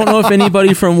 I don't know if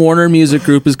anybody from Warner Music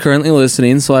Group is currently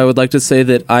listening, so I would like to say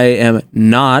that I am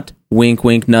not, wink,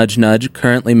 wink, nudge, nudge,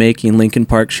 currently making Linkin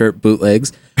Park shirt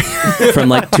bootlegs from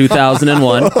like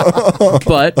 2001.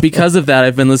 But because of that,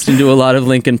 I've been listening to a lot of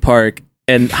Linkin Park.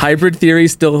 And Hybrid Theory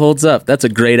still holds up. That's a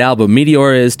great album.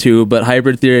 Meteora is too, but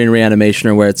Hybrid Theory and Reanimation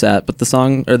are where it's at. But the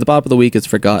song, or the bop of the week, is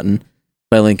Forgotten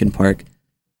by Linkin Park.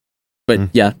 But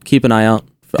yeah, keep an eye out.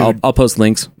 I'll post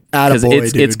links because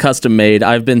Attaboy, it's custom made.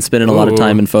 I've been spending a lot of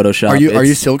time in Photoshop. Are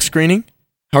you silk screening?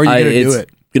 How are you going to do it?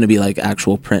 It's going to be like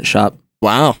actual print shop.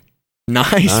 Wow.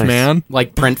 Nice, man.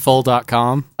 Like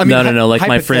printful.com? I mean, no. Like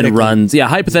my friend runs. Yeah,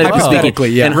 hypothetically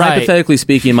speaking. Yeah. And Right. hypothetically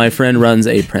speaking, my friend runs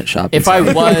a print shop. If I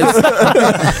was,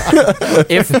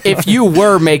 if you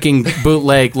were making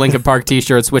bootleg Linkin Park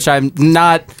T-shirts, which I'm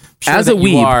not sure as that a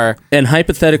you weeb, are. and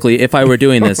hypothetically, if I were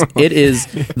doing this, it is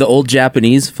the old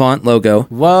Japanese font logo.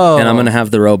 Whoa! And I'm going to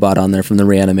have the robot on there from the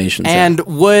Reanimation set.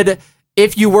 And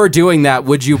if you were doing that,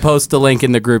 would you post a link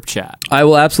in the group chat? I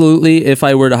will absolutely, if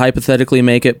I were to hypothetically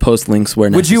make it, post links where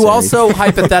necessary. Would you also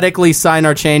hypothetically sign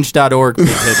our change.org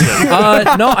petition?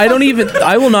 No,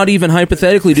 I will not even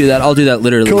hypothetically do that. I'll do that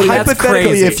literally. Cody, That's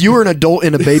hypothetically, crazy. if you were an adult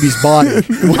in a baby's body,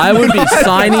 I would be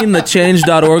signing the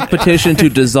change.org petition to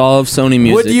dissolve Sony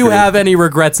Music. Would you Group. have any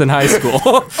regrets in high school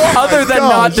other than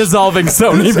not gosh. dissolving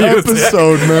Sony this Music?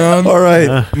 episode, man. All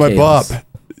right, my bop.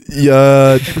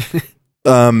 chaos.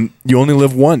 You Only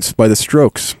Live Once by The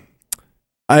Strokes.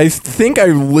 I think I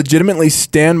legitimately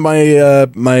stand my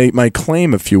my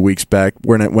claim a few weeks back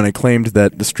when I claimed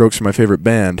that The Strokes are my favorite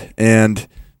band, and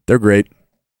they're great.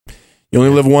 You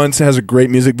Only Live Once has a great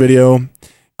music video,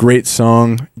 great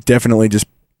song, definitely just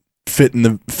fitting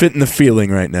the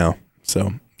feeling right now.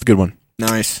 So it's a good one.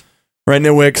 Nice. All right,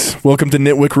 Nitwicks, welcome to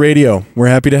Nitwick Radio. We're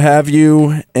happy to have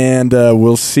you, and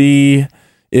we'll see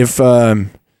if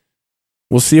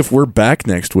we're back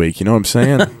next week. You know what I'm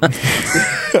saying?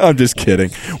 I'm just kidding.